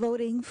be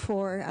voting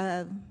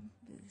for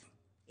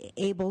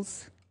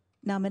Abel's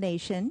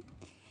nomination.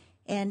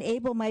 And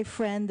Abel, my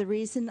friend, the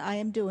reason I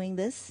am doing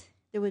this,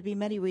 there would be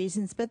many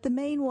reasons, but the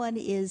main one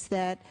is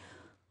that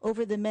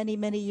over the many,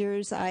 many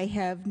years I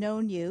have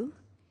known you,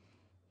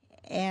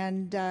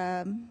 and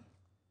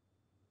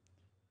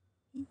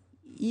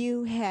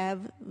you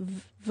have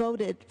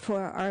voted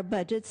for our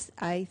budgets,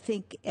 I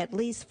think at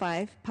least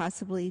 5,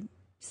 possibly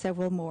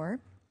several more,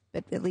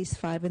 but at least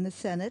 5 in the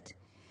Senate.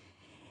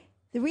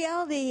 The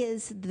reality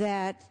is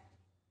that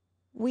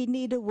we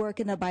need to work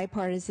in a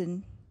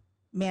bipartisan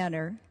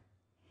manner.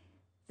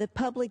 The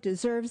public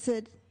deserves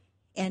it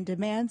and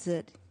demands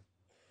it,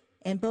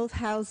 and both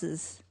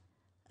houses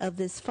of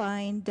this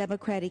fine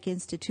democratic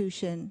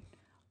institution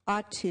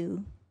ought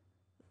to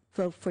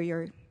vote for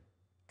your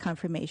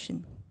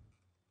confirmation.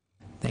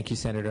 Thank you,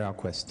 Senator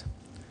Alquist.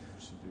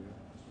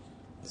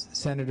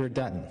 Senator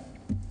Dutton.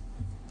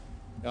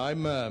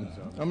 I'm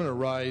going to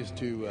rise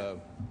to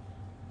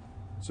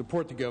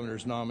support the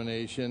governor's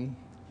nomination.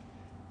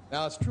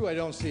 Now, it's true I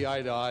don't see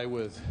eye to eye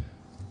with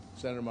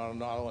Senator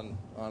Maldonado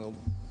on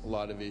a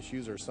lot of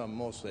issues, or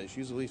most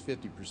issues, at least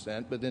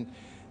 50%. But then,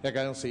 heck,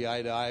 I don't see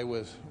eye to eye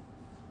with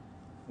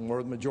more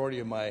than the majority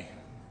of my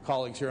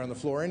colleagues here on the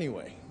floor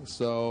anyway.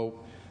 So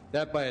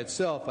that by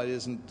itself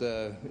isn't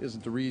the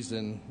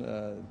reason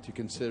to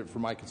consider for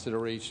my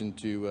consideration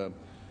to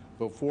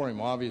vote for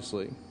him,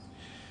 obviously.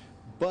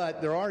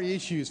 But there are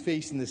issues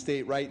facing the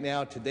state right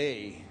now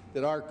today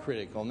that are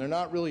critical, and they're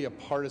not really a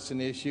partisan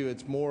issue.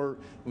 It's more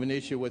of an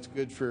issue of what's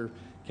good for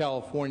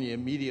California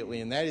immediately,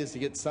 and that is to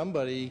get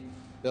somebody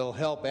that'll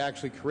help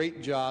actually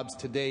create jobs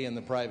today in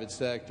the private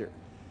sector.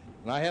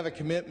 And I have a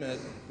commitment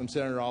from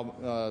Senator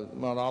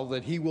Maldonado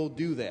that he will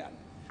do that,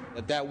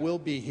 that will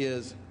be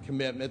his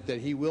commitment, that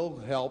he will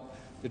help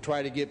to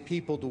try to get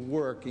people to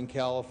work in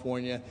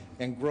California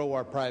and grow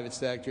our private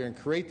sector and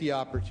create the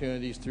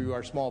opportunities through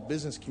our small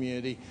business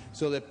community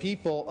so that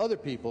other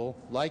people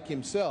like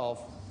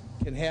himself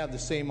can have the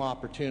same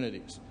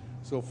opportunities.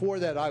 So for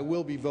that, I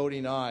will be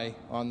voting aye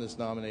on this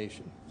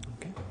nomination.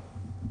 Okay.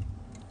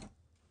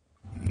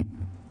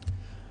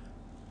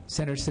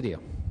 Senator Cedillo.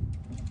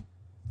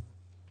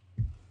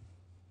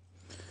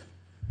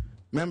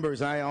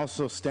 Members, I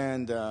also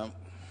stand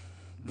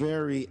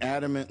very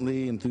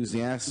adamantly,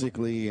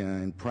 enthusiastically,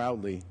 and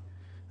proudly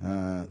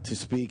to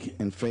speak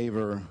in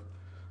favor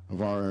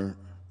of our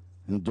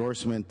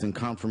endorsement and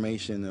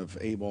confirmation of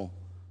Abel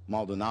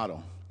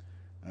Maldonado.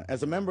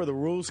 As a member of the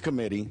Rules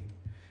Committee,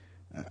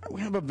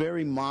 we have a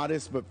very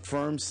modest but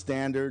firm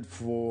standard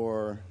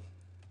for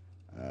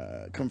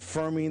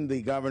confirming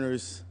the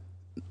governor's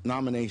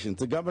nominations.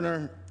 The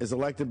governor is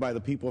elected by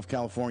the people of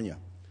California.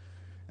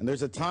 And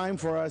there's a time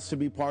for us to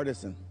be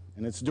partisan,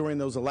 and it's during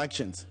those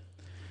elections.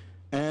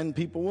 And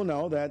people will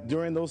know that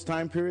during those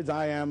time periods,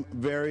 I am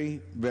very,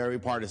 very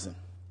partisan.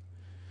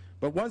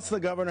 But once the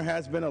governor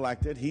has been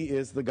elected, he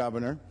is the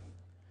governor,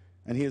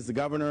 and he is the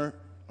governor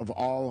of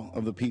all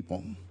of the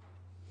people.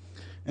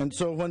 And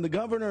so when the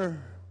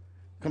governor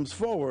comes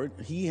forward,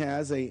 he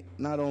has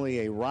not only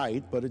a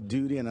right, but a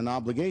duty and an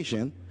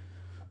obligation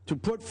to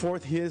put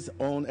forth his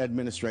own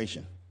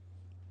administration,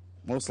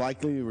 most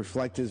likely to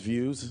reflect his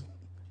views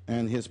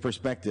and his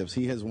perspectives.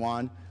 He has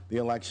won the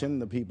election,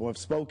 the people have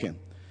spoken.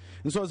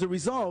 And so as a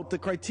result, the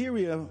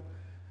criteria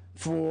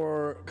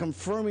for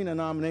confirming a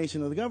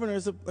nomination of the governor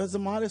is a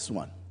modest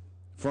one,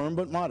 firm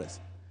but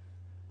modest.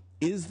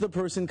 Is the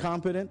person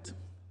competent?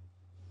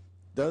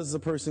 Does the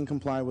person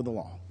comply with the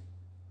law?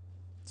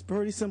 It's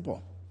pretty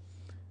simple.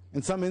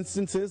 In some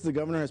instances, the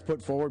governor has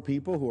put forward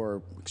people who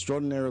are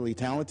extraordinarily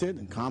talented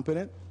and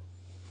competent,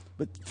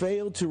 but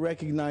failed to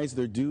recognize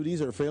their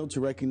duties or failed to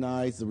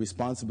recognize the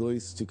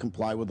responsibilities to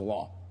comply with the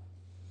law.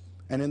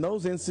 And in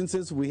those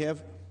instances, we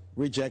have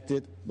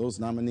rejected those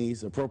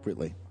nominees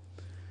appropriately.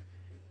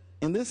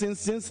 In this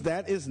instance,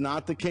 that is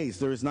not the case.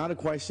 There is not a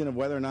question of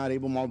whether or not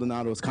Abel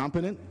Maldonado is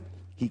competent.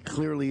 He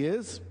clearly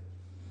is.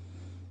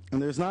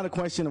 And there's not a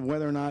question of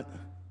whether or not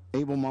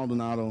Abel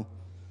Maldonado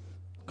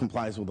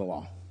complies with the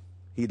law.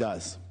 He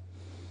does.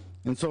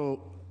 And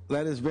so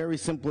that is very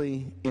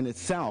simply in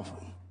itself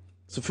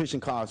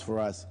sufficient cause for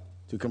us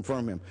to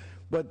confirm him.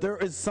 But there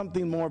is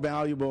something more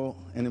valuable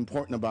and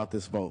important about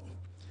this vote.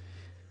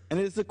 And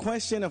it is the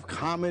question of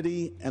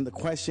comity and the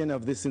question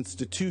of this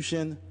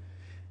institution.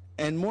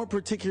 And more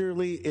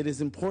particularly, it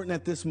is important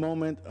at this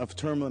moment of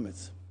term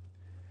limits.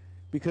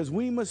 Because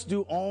we must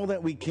do all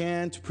that we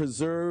can to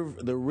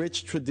preserve the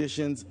rich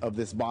traditions of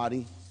this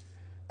body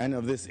and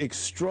of this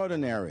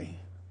extraordinary,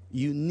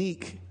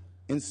 unique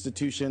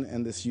institution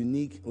and this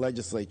unique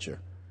legislature.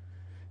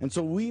 And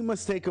so we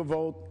must take a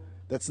vote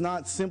that's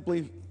not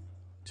simply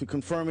to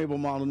confirm Abel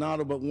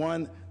Maldonado, but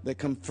one that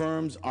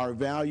confirms our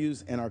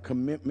values and our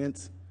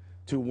commitments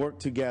to work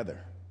together,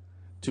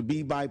 to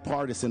be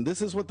bipartisan.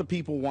 This is what the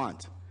people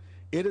want.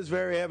 It is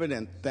very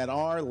evident that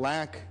our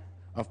lack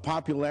of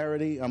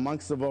popularity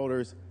amongst the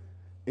voters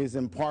is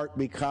in part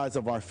because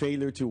of our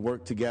failure to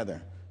work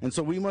together. And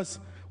so we must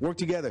work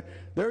together.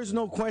 There is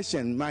no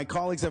question. My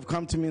colleagues have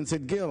come to me and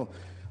said, Gil,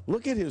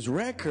 look at his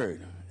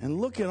record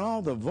and look at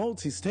all the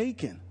votes he's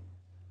taken.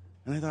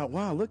 And I thought,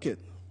 wow,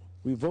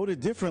 we voted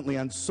differently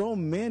on so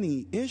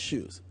many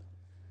issues.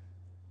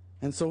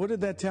 And so what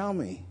did that tell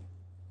me?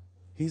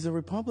 He's a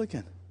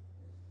Republican.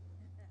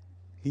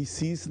 He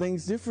sees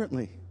things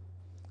differently.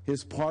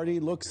 His party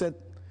looks at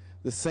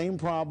the same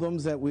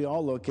problems that we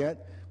all look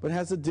at, but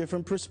has a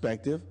different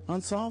perspective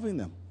on solving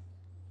them.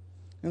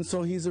 And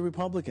so he's a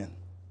Republican.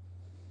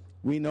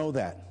 We know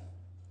that.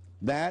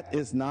 That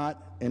is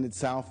not in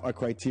itself a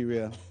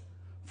criteria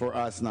for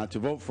us not to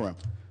vote for him.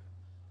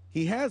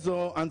 He has,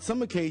 though, on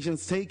some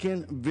occasions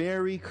taken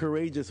very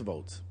courageous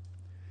votes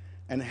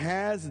and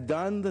has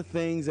done the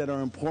things that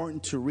are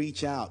important to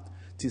reach out,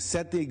 to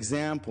set the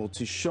example,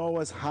 to show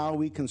us how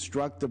we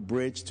construct a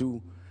bridge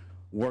to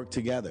work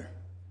together.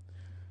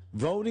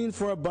 Voting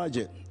for a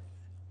budget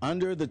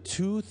under the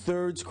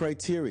 2/3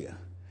 criteria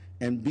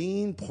and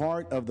being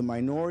part of the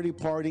minority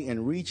party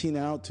and reaching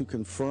out to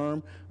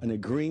confirm an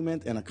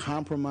agreement and a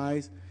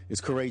compromise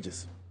is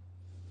courageous.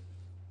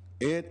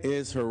 It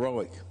is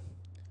heroic.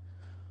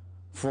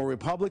 For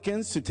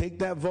Republicans to take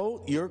that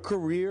vote, your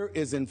career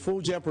is in full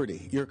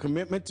jeopardy. Your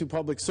commitment to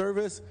public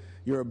service,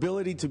 your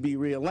ability to be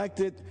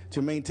reelected,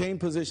 to maintain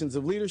positions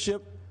of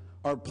leadership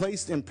are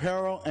placed in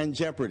peril and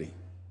jeopardy.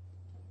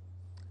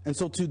 And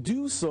so to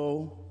do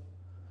so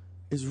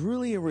is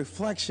really a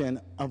reflection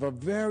of a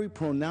very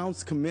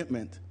pronounced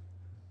commitment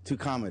to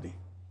comedy.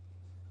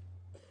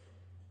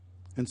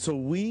 And so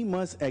we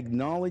must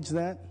acknowledge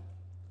that,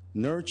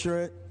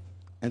 nurture it,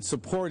 and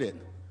support it.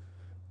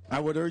 I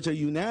would urge a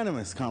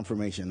unanimous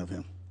confirmation of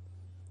him,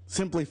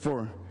 simply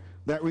for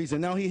that reason.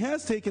 Now, he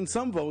has taken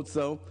some votes,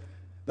 though,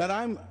 that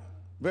I'm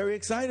very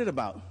excited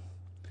about,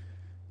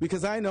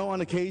 because I know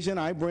on occasion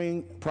I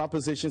bring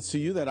propositions to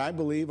you that I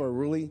believe are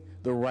really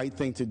the right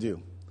thing to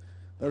do,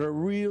 that are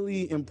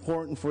really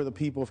important for the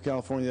people of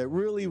California, that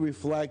really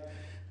reflect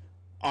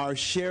our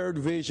shared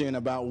vision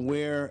about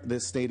where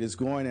this state is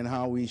going and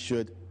how we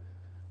should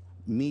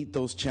meet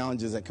those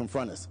challenges that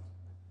confront us.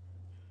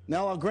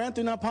 Now, I'll grant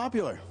they're not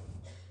popular,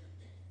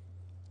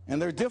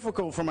 and they're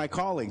difficult for my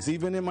colleagues,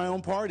 even in my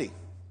own party.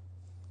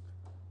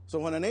 So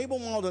when an Abel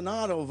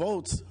Maldonado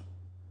votes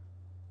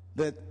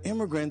that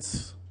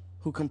immigrants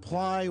who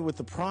comply with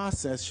the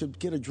process should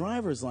get a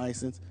driver's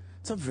license,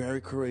 it's a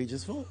very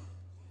courageous vote.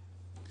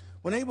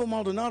 When Abel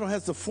Maldonado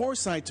has the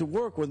foresight to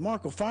work with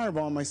Marco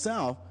Fireball and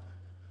myself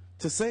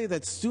to say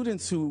that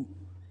students who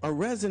are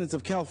residents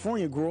of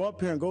California, grow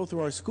up here and go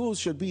through our schools,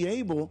 should be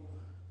able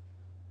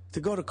to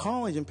go to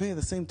college and pay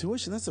the same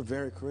tuition, that's a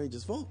very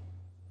courageous vote.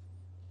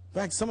 In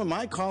fact, some of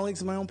my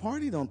colleagues in my own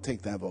party don't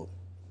take that vote.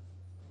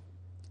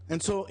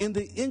 And so in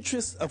the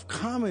interest of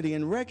comedy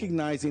and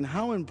recognizing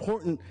how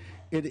important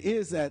it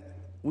is that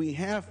we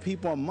have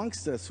people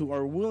amongst us who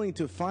are willing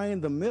to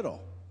find the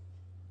middle,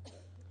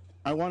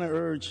 I want to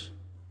urge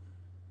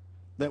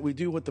that we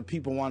do what the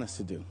people want us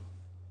to do,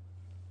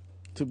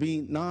 to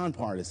be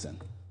nonpartisan,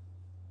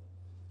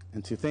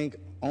 and to think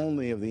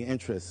only of the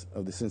interests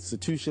of this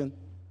institution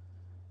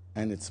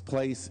and its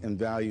place and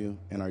value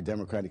in our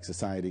democratic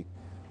society.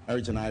 I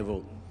urge an aye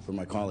vote for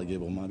my colleague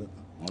Abel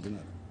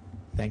Maldonado.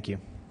 Thank you.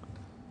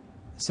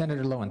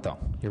 Senator Lowenthal,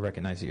 you're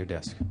recognized at your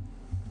desk.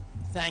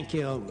 Thank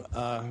you,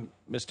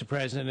 Mr.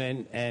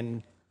 President,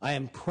 and I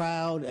am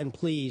proud and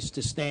pleased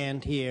to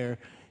stand here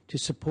to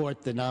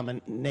support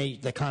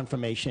the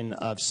confirmation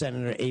of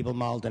Senator Abel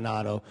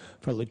Maldonado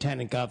for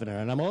Lieutenant Governor.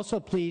 And I'm also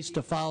pleased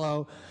to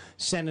follow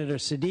Senator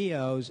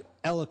Cedillo's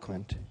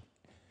eloquent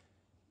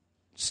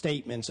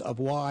statements of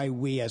why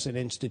we as an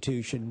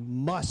institution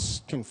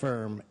must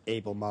confirm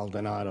Abel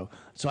Maldonado.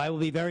 So I will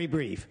be very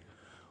brief.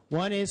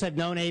 One is, I've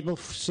known Abel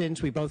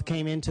since we both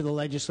came into the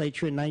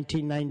legislature in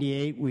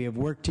 1998. We have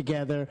worked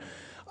together.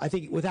 I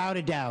think without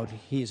a doubt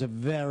he is a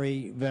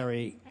very,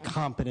 very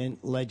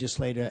competent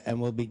legislator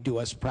and will do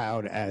us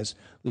proud as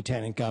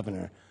Lieutenant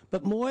Governor.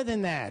 But more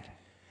than that,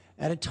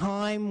 at a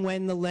time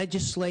when the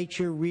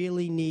legislature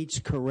really needs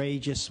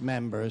courageous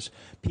members,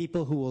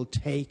 people who will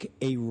take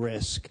a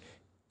risk,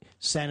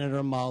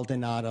 Senator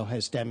Maldonado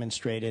has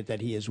demonstrated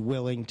that he is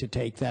willing to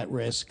take that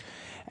risk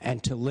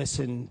and to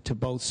listen to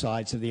both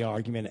sides of the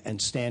argument and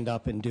stand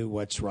up and do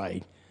what's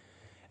right.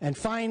 And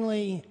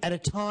finally, at a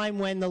time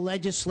when the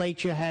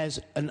legislature has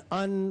an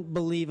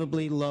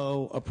unbelievably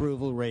low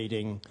approval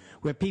rating,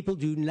 where people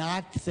do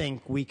not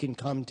think we can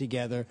come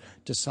together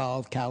to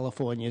solve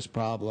California's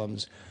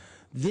problems,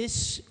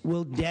 this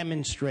will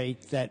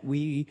demonstrate that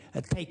we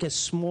take a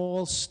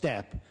small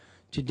step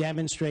to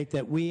demonstrate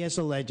that we as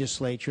a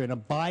legislature, in a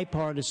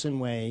bipartisan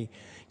way,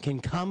 can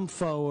come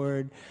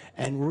forward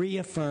and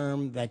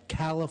reaffirm that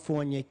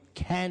California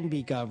can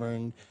be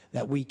governed,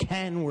 that we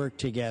can work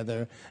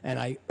together. And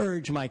I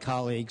urge my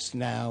colleagues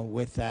now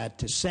with that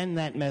to send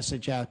that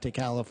message out to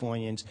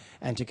Californians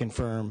and to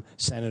confirm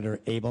Senator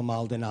Abel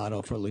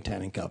Maldonado for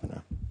Lieutenant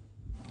Governor.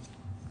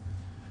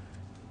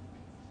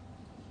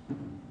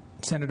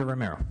 Senator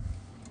Romero.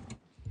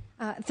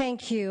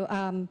 Thank you.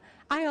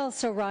 I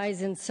also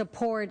rise in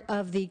support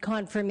of the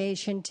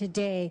confirmation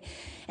today.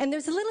 And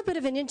there's a little bit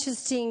of an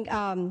interesting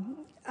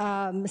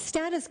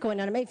status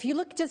going on. I mean, if you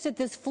look just at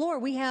this floor,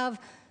 we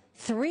have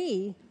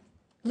 3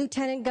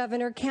 lieutenant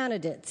governor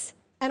candidates,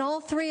 and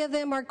all 3 of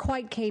them are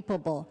quite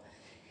capable.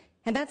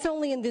 And that's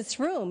only in this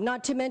room,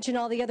 not to mention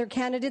all the other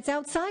candidates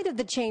outside of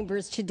the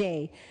chambers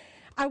today.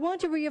 I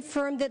want to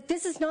reaffirm that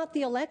this is not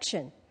the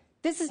election.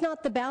 This is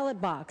not the ballot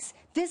box.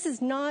 This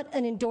is not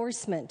an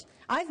endorsement.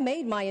 I've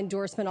made my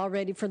endorsement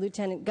already for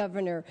Lieutenant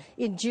Governor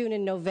in June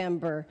and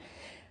November.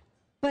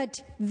 But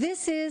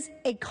this is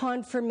a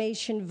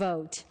confirmation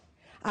vote.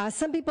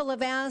 Some people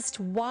have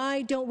asked,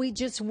 why don't we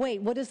just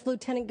wait? What does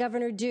Lieutenant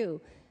Governor do?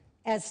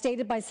 As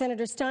stated by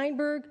Senator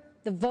Steinberg,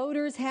 the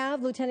voters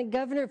have Lieutenant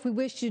Governor. If we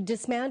wish to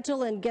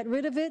dismantle and get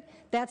rid of it,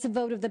 that's a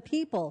vote of the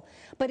people.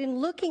 But in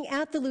looking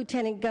at the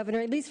Lieutenant Governor,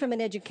 at least from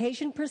an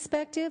education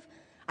perspective,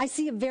 I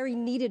see a very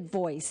needed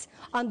voice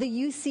on the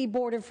UC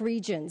Board of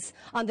Regents,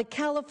 on the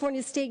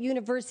California State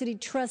University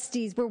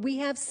trustees, where we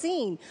have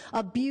seen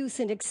abuse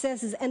and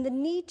excesses, and the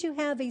need to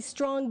have a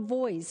strong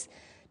voice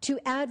to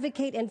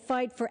advocate and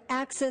fight for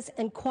access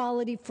and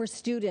quality for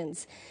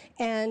students.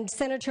 And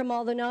Senator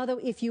Maldonado,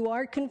 if you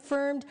are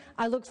confirmed,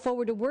 I look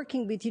forward to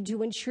working with you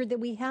to ensure that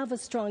we have a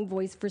strong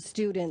voice for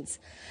students.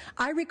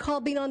 I recall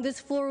being on this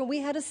floor when we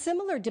had a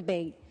similar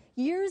debate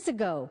years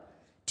ago.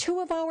 2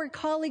 of our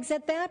colleagues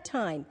at that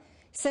time,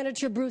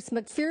 Senator Bruce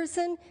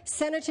McPherson,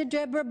 Senator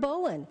Deborah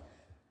Bowen.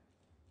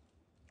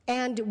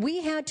 And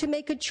we had to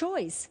make a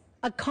choice,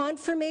 a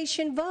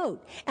confirmation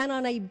vote, and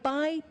on a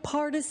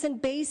bipartisan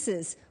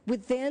basis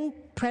with then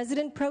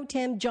President Pro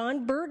Tem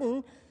John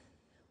Burton,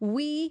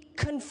 we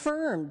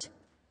confirmed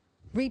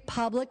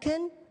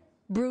Republican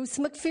Bruce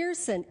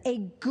McPherson, a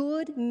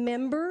good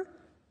member,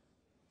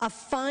 a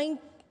fine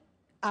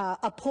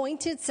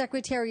appointed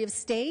Secretary of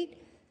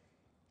State.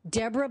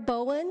 Deborah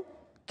Bowen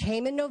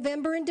came in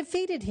November and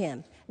defeated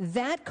him.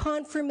 That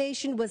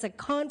confirmation was a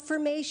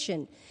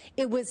confirmation.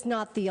 It was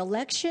not the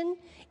election.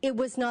 It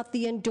was not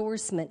the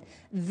endorsement.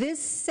 This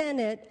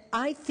Senate,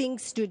 I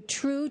think, stood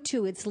true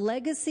to its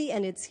legacy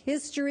and its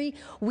history.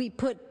 We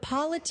put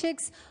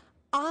politics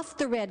off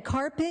the red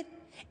carpet,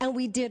 and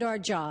we did our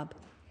job.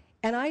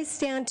 And I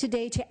stand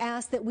today to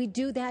ask that we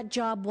do that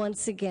job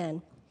once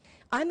again.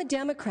 I'm a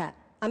Democrat.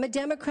 I'm a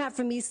Democrat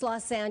from East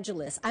Los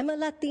Angeles. I'm a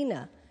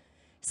Latina.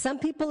 Some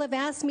people have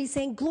asked me,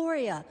 saying,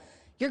 Gloria,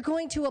 you're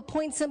going to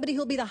appoint somebody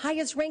who'll be the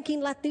highest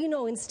ranking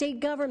Latino in state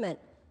government.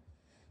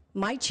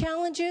 My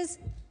challenge is,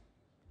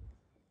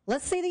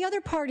 let's say the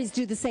other parties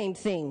do the same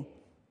thing.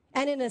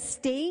 And in a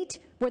state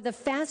where the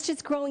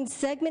fastest growing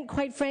segment,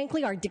 quite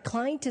frankly, are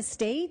decline to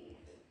state,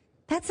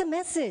 that's a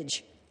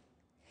message.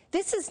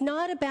 This is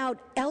not about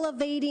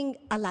elevating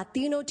a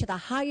Latino to the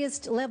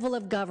highest level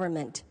of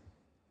government.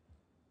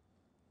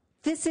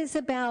 This is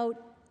about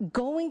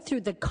going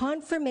through the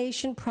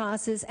confirmation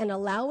process and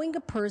allowing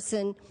a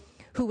person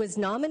who was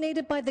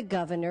nominated by the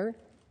governor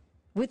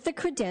with the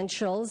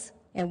credentials,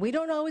 and we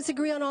don't always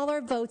agree on all our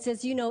votes,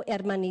 as you know,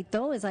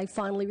 hermanito, as I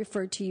fondly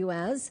refer to you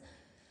as,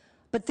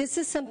 but this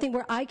is something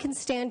where I can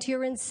stand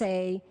here and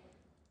say,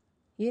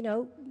 you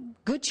know,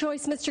 good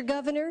choice, Mr.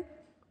 Governor,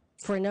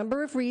 for a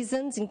number of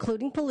reasons,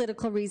 including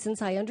political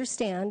reasons, I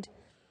understand,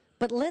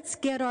 but let's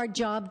get our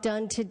job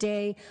done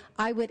today.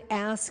 I would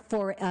ask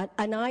for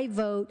an aye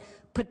vote.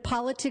 Put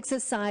politics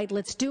aside,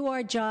 let's do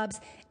our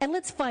jobs, and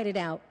let's fight it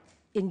out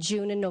in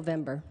June and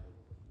November.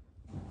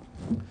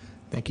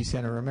 Thank you,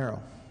 Senator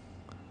Romero.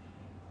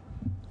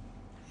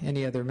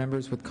 Any other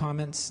members with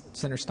comments?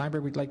 Senator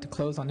Steinberg, we'd like to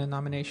close on the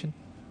nomination.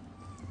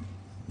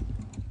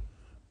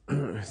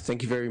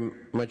 Thank you very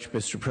much,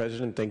 Mr.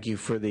 President. Thank you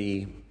for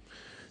the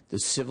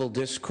civil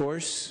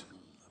discourse.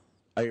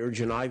 I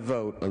urge an aye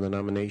vote on the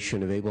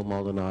nomination of Abel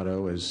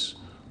Maldonado as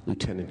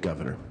Lieutenant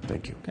Governor.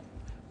 Thank you. Okay.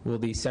 Will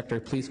the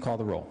Secretary please call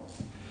the roll?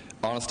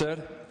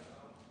 Onnested?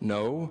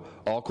 No.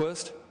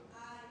 Alquist?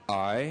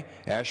 Aye.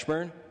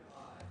 Ashburn?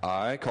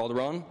 Aye.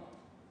 Calderon?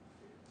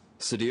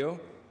 Cedillo?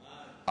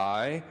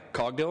 Aye.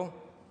 Cogdill?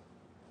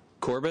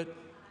 Corbett?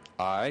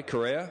 Aye.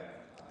 Correa?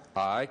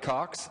 Aye.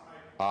 Cox?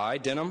 Aye.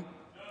 Denham?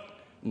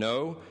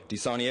 No.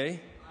 DeSaulnier?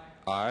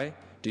 Aye.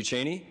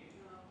 Ducheney?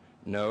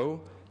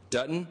 No.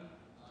 Dutton?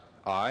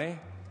 Aye.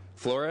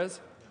 Flores?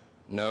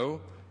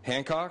 No.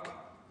 Hancock?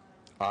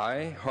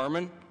 Aye.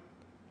 Harmon?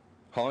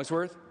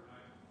 Hollingsworth?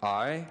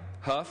 Aye.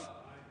 Huff?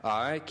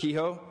 Aye.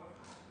 Kehoe?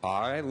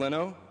 Aye.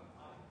 Leno?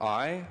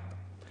 Aye.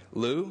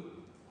 Liu?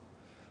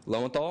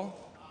 Lowenthal?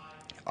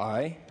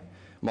 Aye.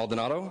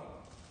 Maldonado?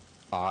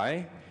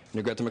 Aye.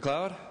 Negrete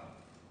McLeod?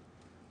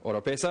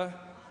 Oropesa?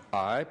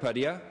 Aye.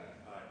 Padilla?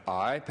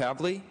 Aye.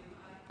 Pavley?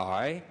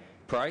 Aye.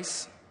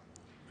 Price?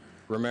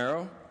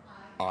 Romero?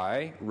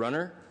 Aye.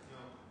 Runner?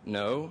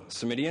 No.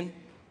 Semidian?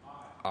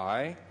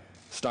 Aye.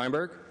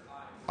 Steinberg?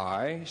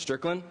 Aye.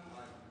 Strickland?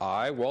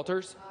 Aye.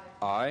 Walters?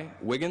 Aye.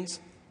 Wiggins?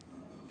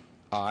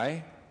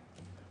 Aye.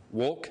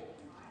 Wolk?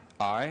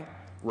 Aye.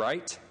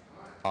 Wright?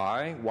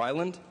 Aye.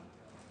 Wyland?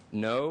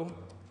 No.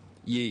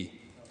 Yee?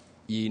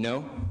 Yee,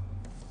 no.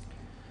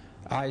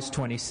 Ayes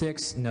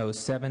 26, noes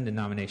 7. The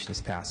nomination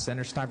is passed.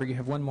 Senator Steinberg, you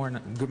have one more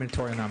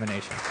gubernatorial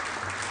nomination.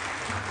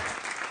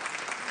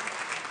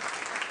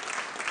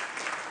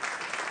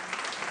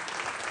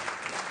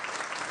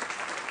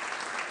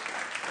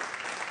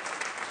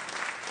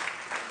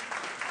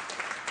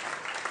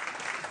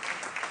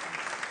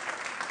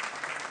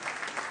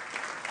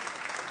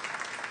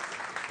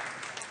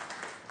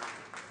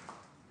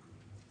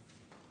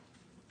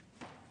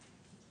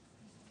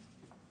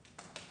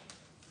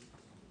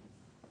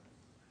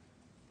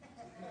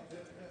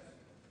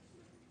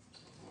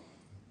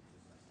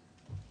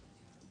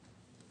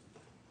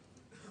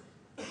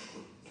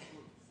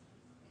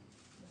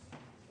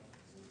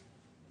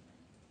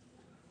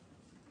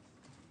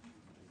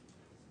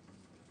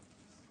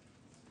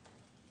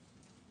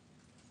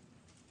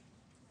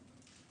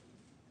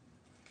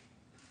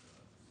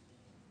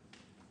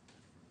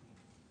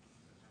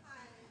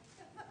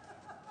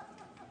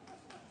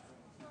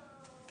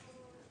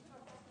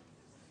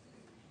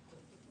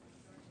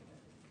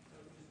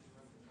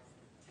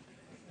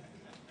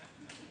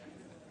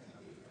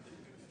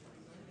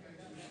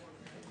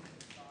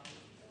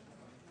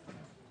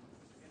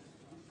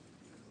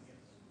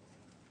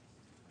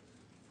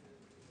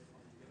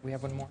 We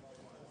have one more.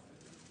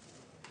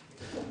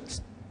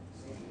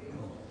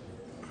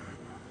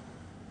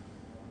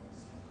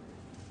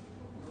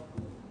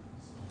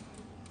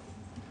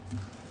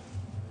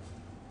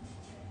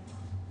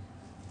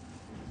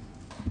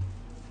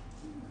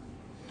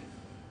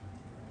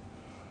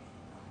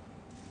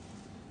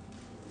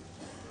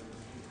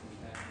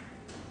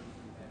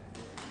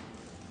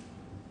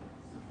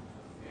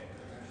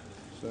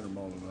 Senator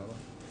Maldonado.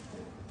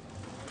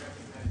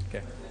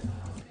 Okay.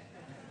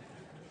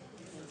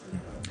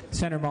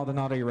 Senator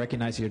Maldonado, you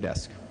recognize your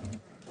desk.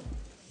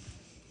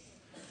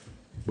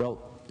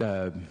 Well,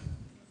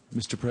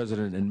 Mr.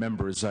 President and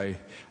members, I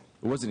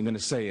wasn't going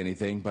to say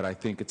anything, but I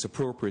think it's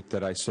appropriate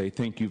that I say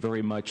thank you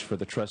very much for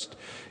the trust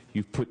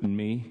you've put in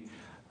me.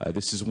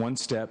 This is one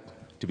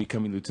step to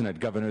becoming Lieutenant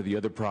Governor. The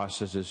other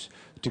process is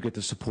to get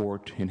the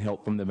support and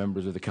help from the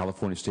members of the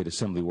California State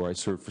Assembly, where I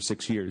served for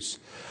 6 years.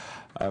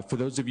 For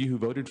those of you who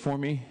voted for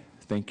me,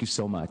 thank you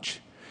so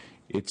much.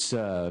 It's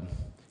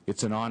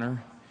an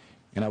honor,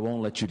 and I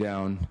won't let you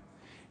down.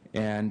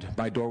 And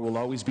my door will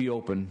always be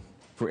open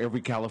for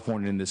every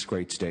Californian in this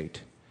great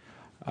state.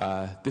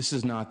 This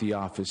is not the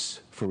office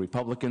for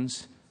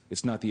Republicans.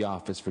 It's not the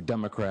office for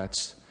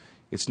Democrats.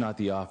 It's not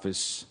the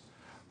office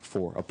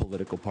for a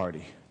political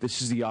party.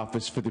 This is the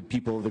office for the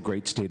people of the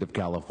great state of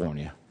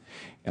California.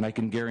 And I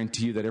can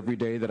guarantee you that every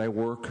day that I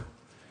work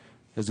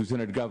as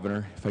Lieutenant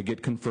Governor, if I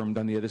get confirmed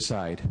on the other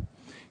side,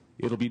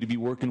 it'll be to be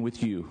working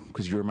with you,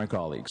 because you're my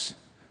colleagues,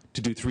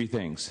 to do three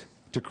things: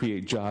 to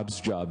create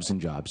jobs, jobs, and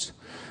jobs.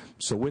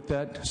 So with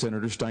that,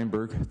 Senator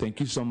Steinberg, thank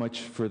you so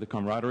much for the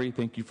camaraderie.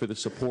 Thank you for the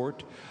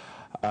support.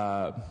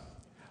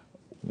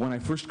 When I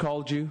first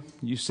called you,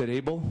 you said,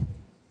 Abel,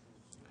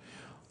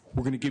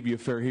 we're going to give you a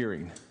fair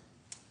hearing.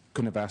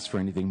 Couldn't have asked for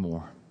anything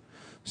more.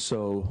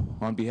 So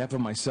on behalf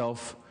of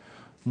myself,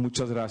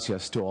 muchas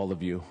gracias to all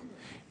of you.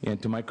 And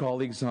to my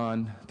colleagues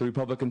on the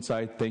Republican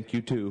side, thank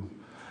you too.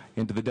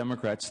 And to the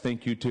Democrats,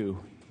 thank you too.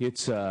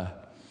 It's,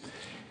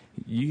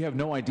 you have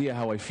no idea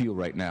how I feel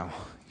right now.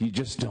 You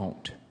just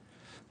don't.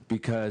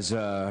 Because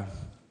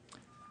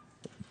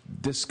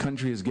this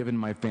country has given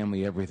my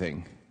family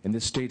everything. And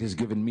this state has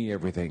given me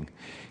everything.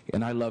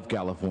 And I love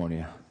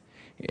California.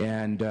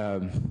 And,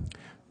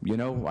 you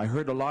know, I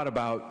heard a lot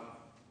about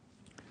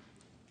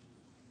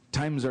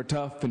times are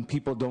tough and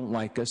people don't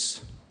like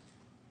us.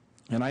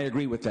 And I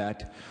agree with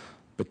that,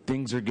 but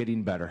things are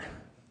getting better.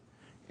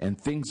 And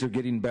things are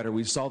getting better.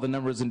 We saw the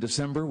numbers in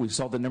December. We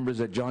saw the numbers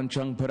that John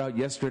Chung put out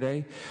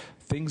yesterday.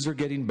 Things are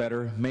getting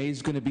better.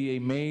 May's going to be a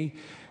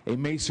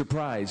May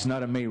surprise,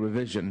 not a May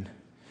revision.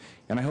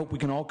 And I hope we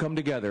can all come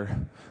together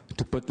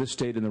to put this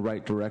state in the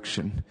right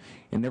direction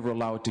and never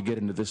allow it to get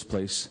into this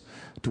place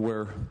to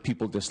where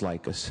people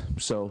dislike us.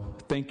 So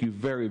thank you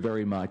very,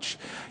 very much.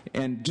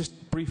 And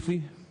just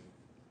briefly,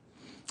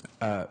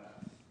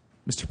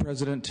 Mr.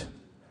 President,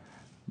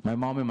 my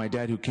mom and my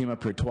dad, who came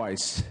up here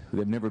twice,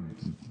 they've never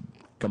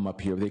come up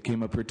here. They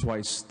came up here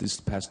twice this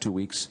past 2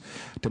 weeks.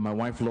 To my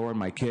wife, Laura,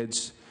 my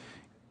kids,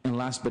 and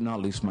last but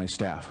not least, my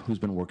staff, who's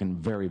been working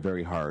very,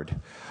 very hard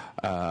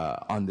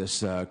on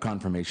this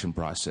confirmation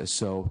process.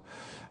 So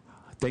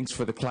thanks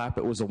for the clap.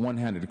 It was a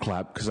one-handed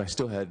clap because I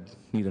still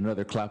need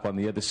another clap on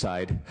the other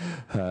side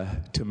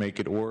to make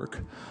it work.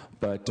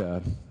 But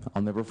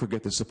I'll never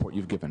forget the support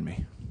you've given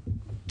me.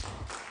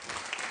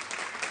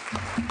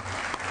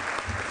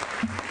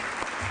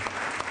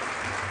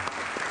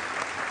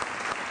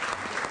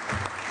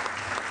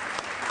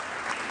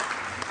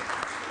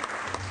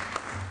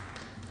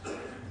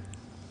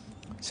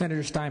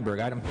 Senator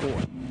Steinberg, item 4,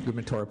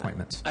 gubernatorial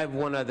appointments. I have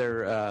one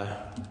other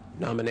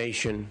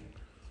nomination.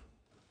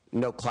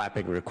 No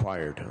clapping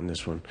required on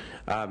this one.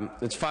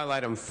 It's file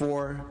item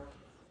 4.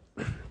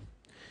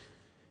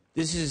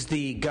 This is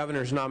the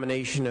governor's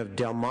nomination of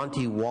Del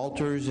Monte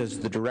Walters as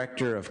the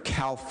director of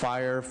CAL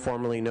FIRE,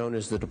 formerly known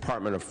as the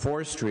Department of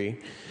Forestry.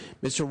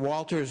 Mr.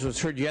 Walters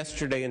was heard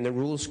yesterday in the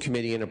Rules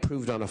Committee and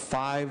approved on a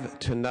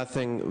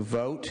 5-0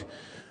 vote.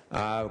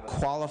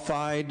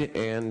 Qualified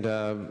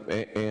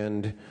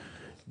and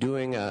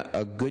doing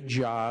a good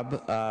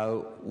job.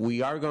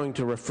 We are going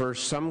to refer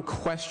some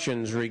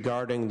questions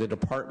regarding the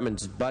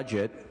department's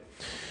budget,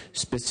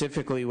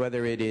 specifically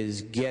whether it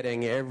is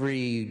getting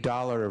every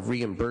dollar of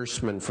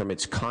reimbursement from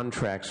its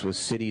contracts with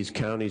cities,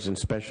 counties, and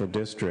special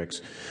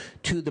districts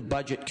to the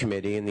Budget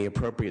Committee and the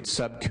appropriate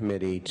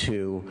subcommittee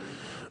to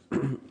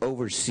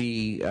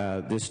oversee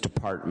this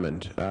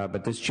department.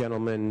 But this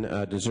gentleman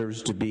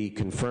deserves to be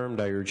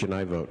confirmed. I urge an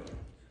aye vote.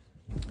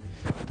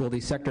 Will the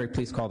Secretary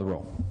please call the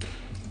roll?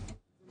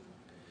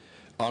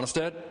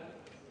 Onnested?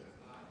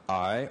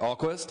 Aye.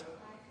 Alquist?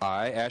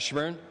 Aye.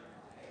 Ashburn?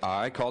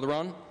 Aye.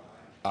 Calderon?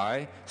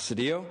 Aye.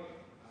 Cedillo?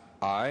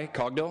 Aye.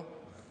 Cogdill?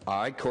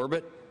 Aye.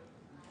 Corbett?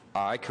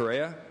 Aye.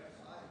 Correa?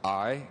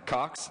 Aye.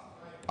 Cox?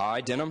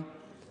 Aye. Denham?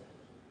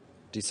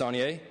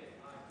 DeSaulnier?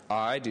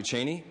 Aye.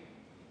 Ducheney?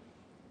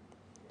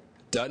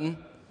 Dutton?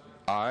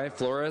 Aye.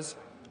 Flores?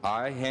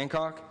 Aye.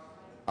 Hancock?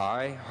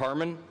 Aye.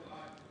 Harmon?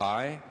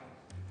 Aye.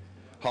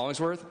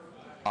 Hollingsworth?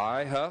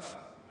 Aye. Huff?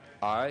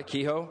 Aye.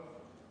 Kehoe?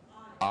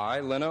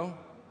 Aye. Leno?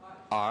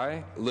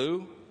 Aye.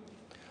 Liu?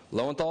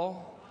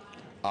 Lowenthal?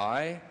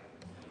 Aye.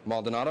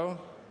 Maldonado?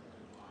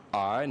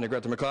 Aye.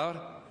 Negrete McLeod?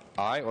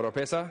 Aye.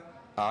 Oropesa?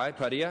 Aye.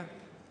 Padilla?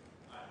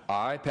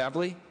 Aye.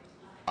 Pavley?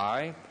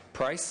 Aye.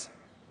 Price?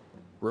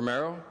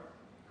 Romero?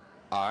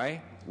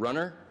 Aye.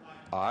 Runner?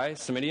 Aye.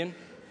 Simidian?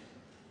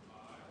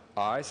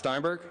 Aye.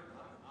 Steinberg?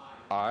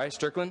 Aye.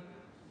 Strickland?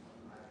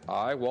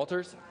 Aye.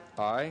 Walters?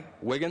 Aye.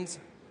 Wiggins?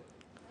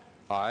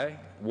 Aye.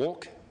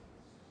 Wolk?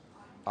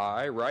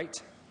 Aye. Wright?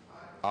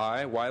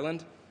 Aye.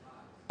 Wyland?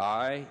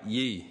 Aye.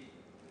 Yee?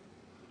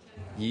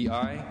 Yee,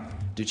 aye.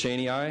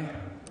 Ducheney, aye.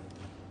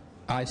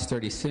 Ayes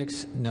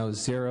 36, noes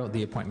 0.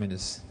 The appointment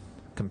is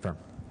confirmed.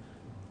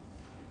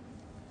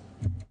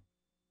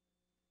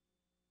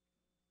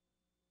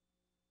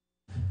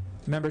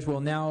 Members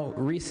will now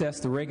recess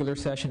the regular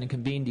session and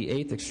convene the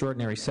 8th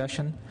extraordinary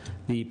session.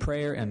 The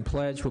prayer and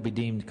pledge will be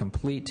deemed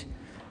complete.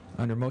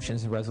 Under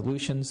motions and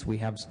resolutions, we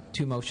have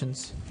 2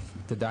 motions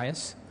to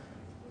dais.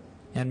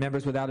 And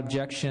members, without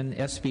objection,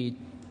 SB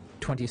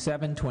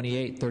 27,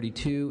 28,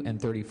 32,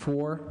 and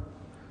 34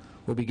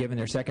 will be given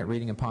their second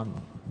reading upon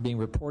being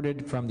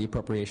reported from the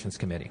Appropriations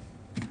Committee.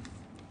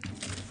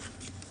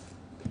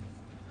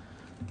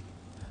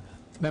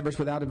 Members,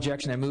 without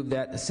objection, I move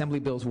that Assembly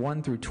Bills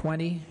 1 through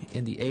 20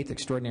 in the 8th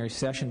extraordinary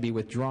session be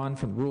withdrawn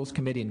from the Rules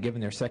Committee and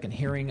given their second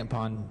hearing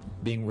upon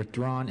being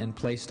withdrawn and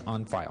placed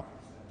on file.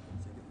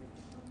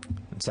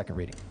 And second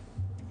reading.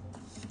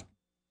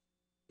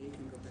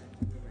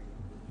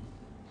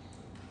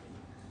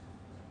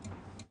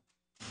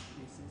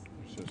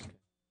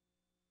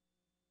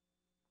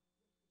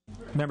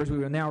 Members, we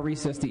will now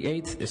recess the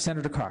 8th.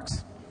 Senator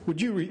Cox.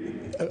 Would you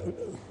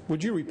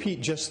repeat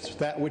just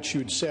that which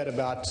you had said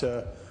about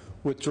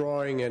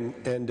withdrawing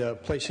and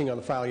placing on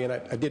the file again?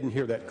 I didn't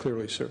hear that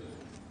clearly, sir.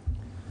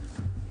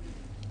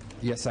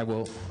 Yes, I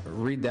will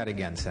read that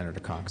again, Senator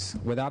Cox.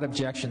 Without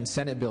objection,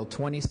 Senate Bill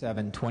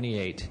 27,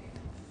 28,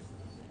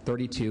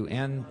 32,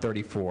 and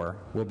 34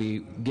 will be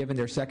given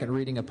their second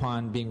reading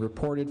upon being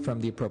reported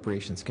from the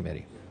Appropriations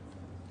Committee.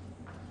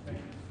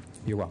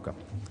 You're welcome.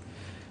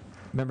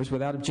 Members,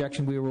 without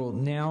objection, we will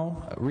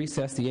now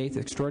recess the 8th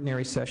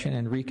extraordinary session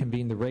and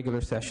reconvene the regular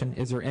session.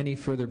 Is there any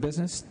further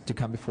business to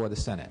come before the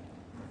Senate?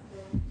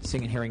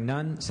 Seeing and hearing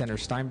none, Senator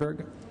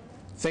Steinberg.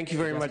 Thank you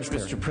very much,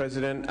 Mr.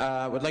 President.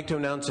 I would like to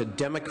announce a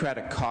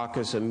Democratic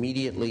caucus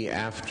immediately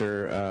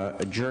after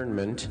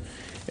adjournment,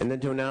 and then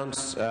to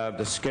announce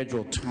the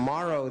schedule.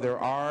 Tomorrow there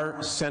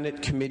are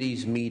Senate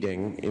committees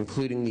meeting,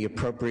 including the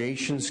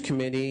Appropriations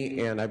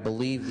Committee and I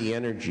believe the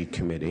Energy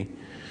Committee,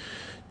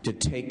 to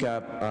take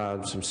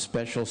up some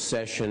special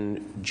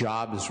session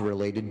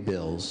jobs-related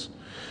bills.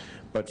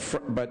 But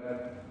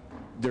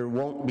there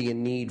won't be a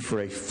need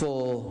for a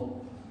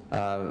full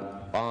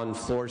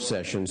on-floor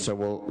session, so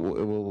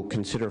we'll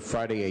consider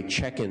Friday a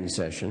check-in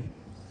session.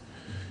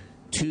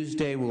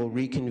 Tuesday we'll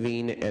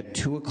reconvene at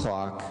 2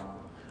 o'clock.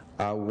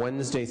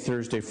 Wednesday,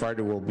 Thursday,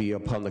 Friday will be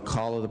upon the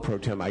call of the pro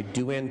tem. I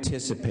do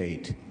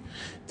anticipate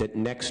that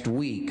next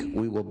week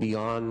we will be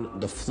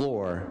on the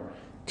floor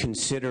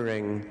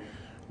considering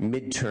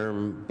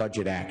midterm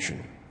budget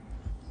action,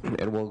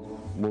 and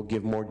we'll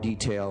give more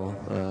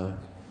detail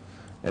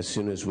as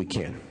soon as we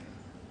can.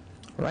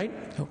 All right?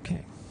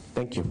 Okay.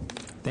 Thank you.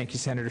 Thank you,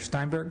 Senator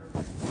Steinberg.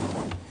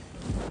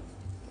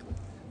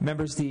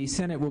 Members, the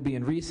Senate will be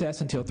in recess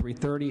until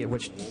 3:30, at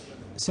which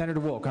Senator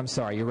Wolk, I'm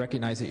sorry, you're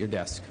recognized at your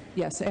desk.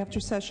 Yes, after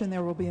session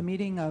there will be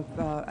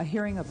a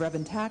hearing of Rev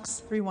and Tax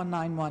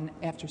 3191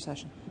 after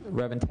session.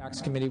 Rev and Tax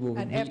Committee will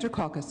And meet after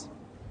caucus.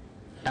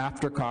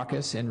 after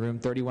caucus in room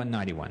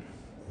 3191.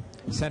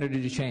 Senator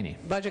Ducheney.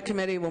 Budget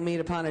Committee will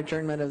meet upon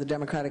adjournment of the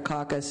Democratic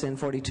Caucus in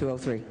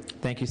 4203.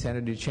 Thank you,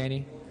 Senator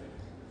Ducheney.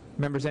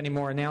 Members, any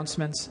more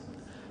announcements?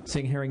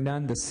 Seeing hearing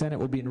none, the Senate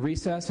will be in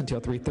recess until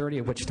 3:30,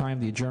 at which time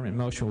the adjournment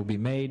motion will be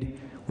made.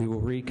 We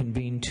will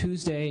reconvene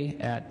Tuesday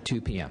at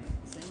 2 p.m.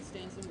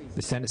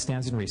 The Senate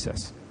stands in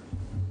recess.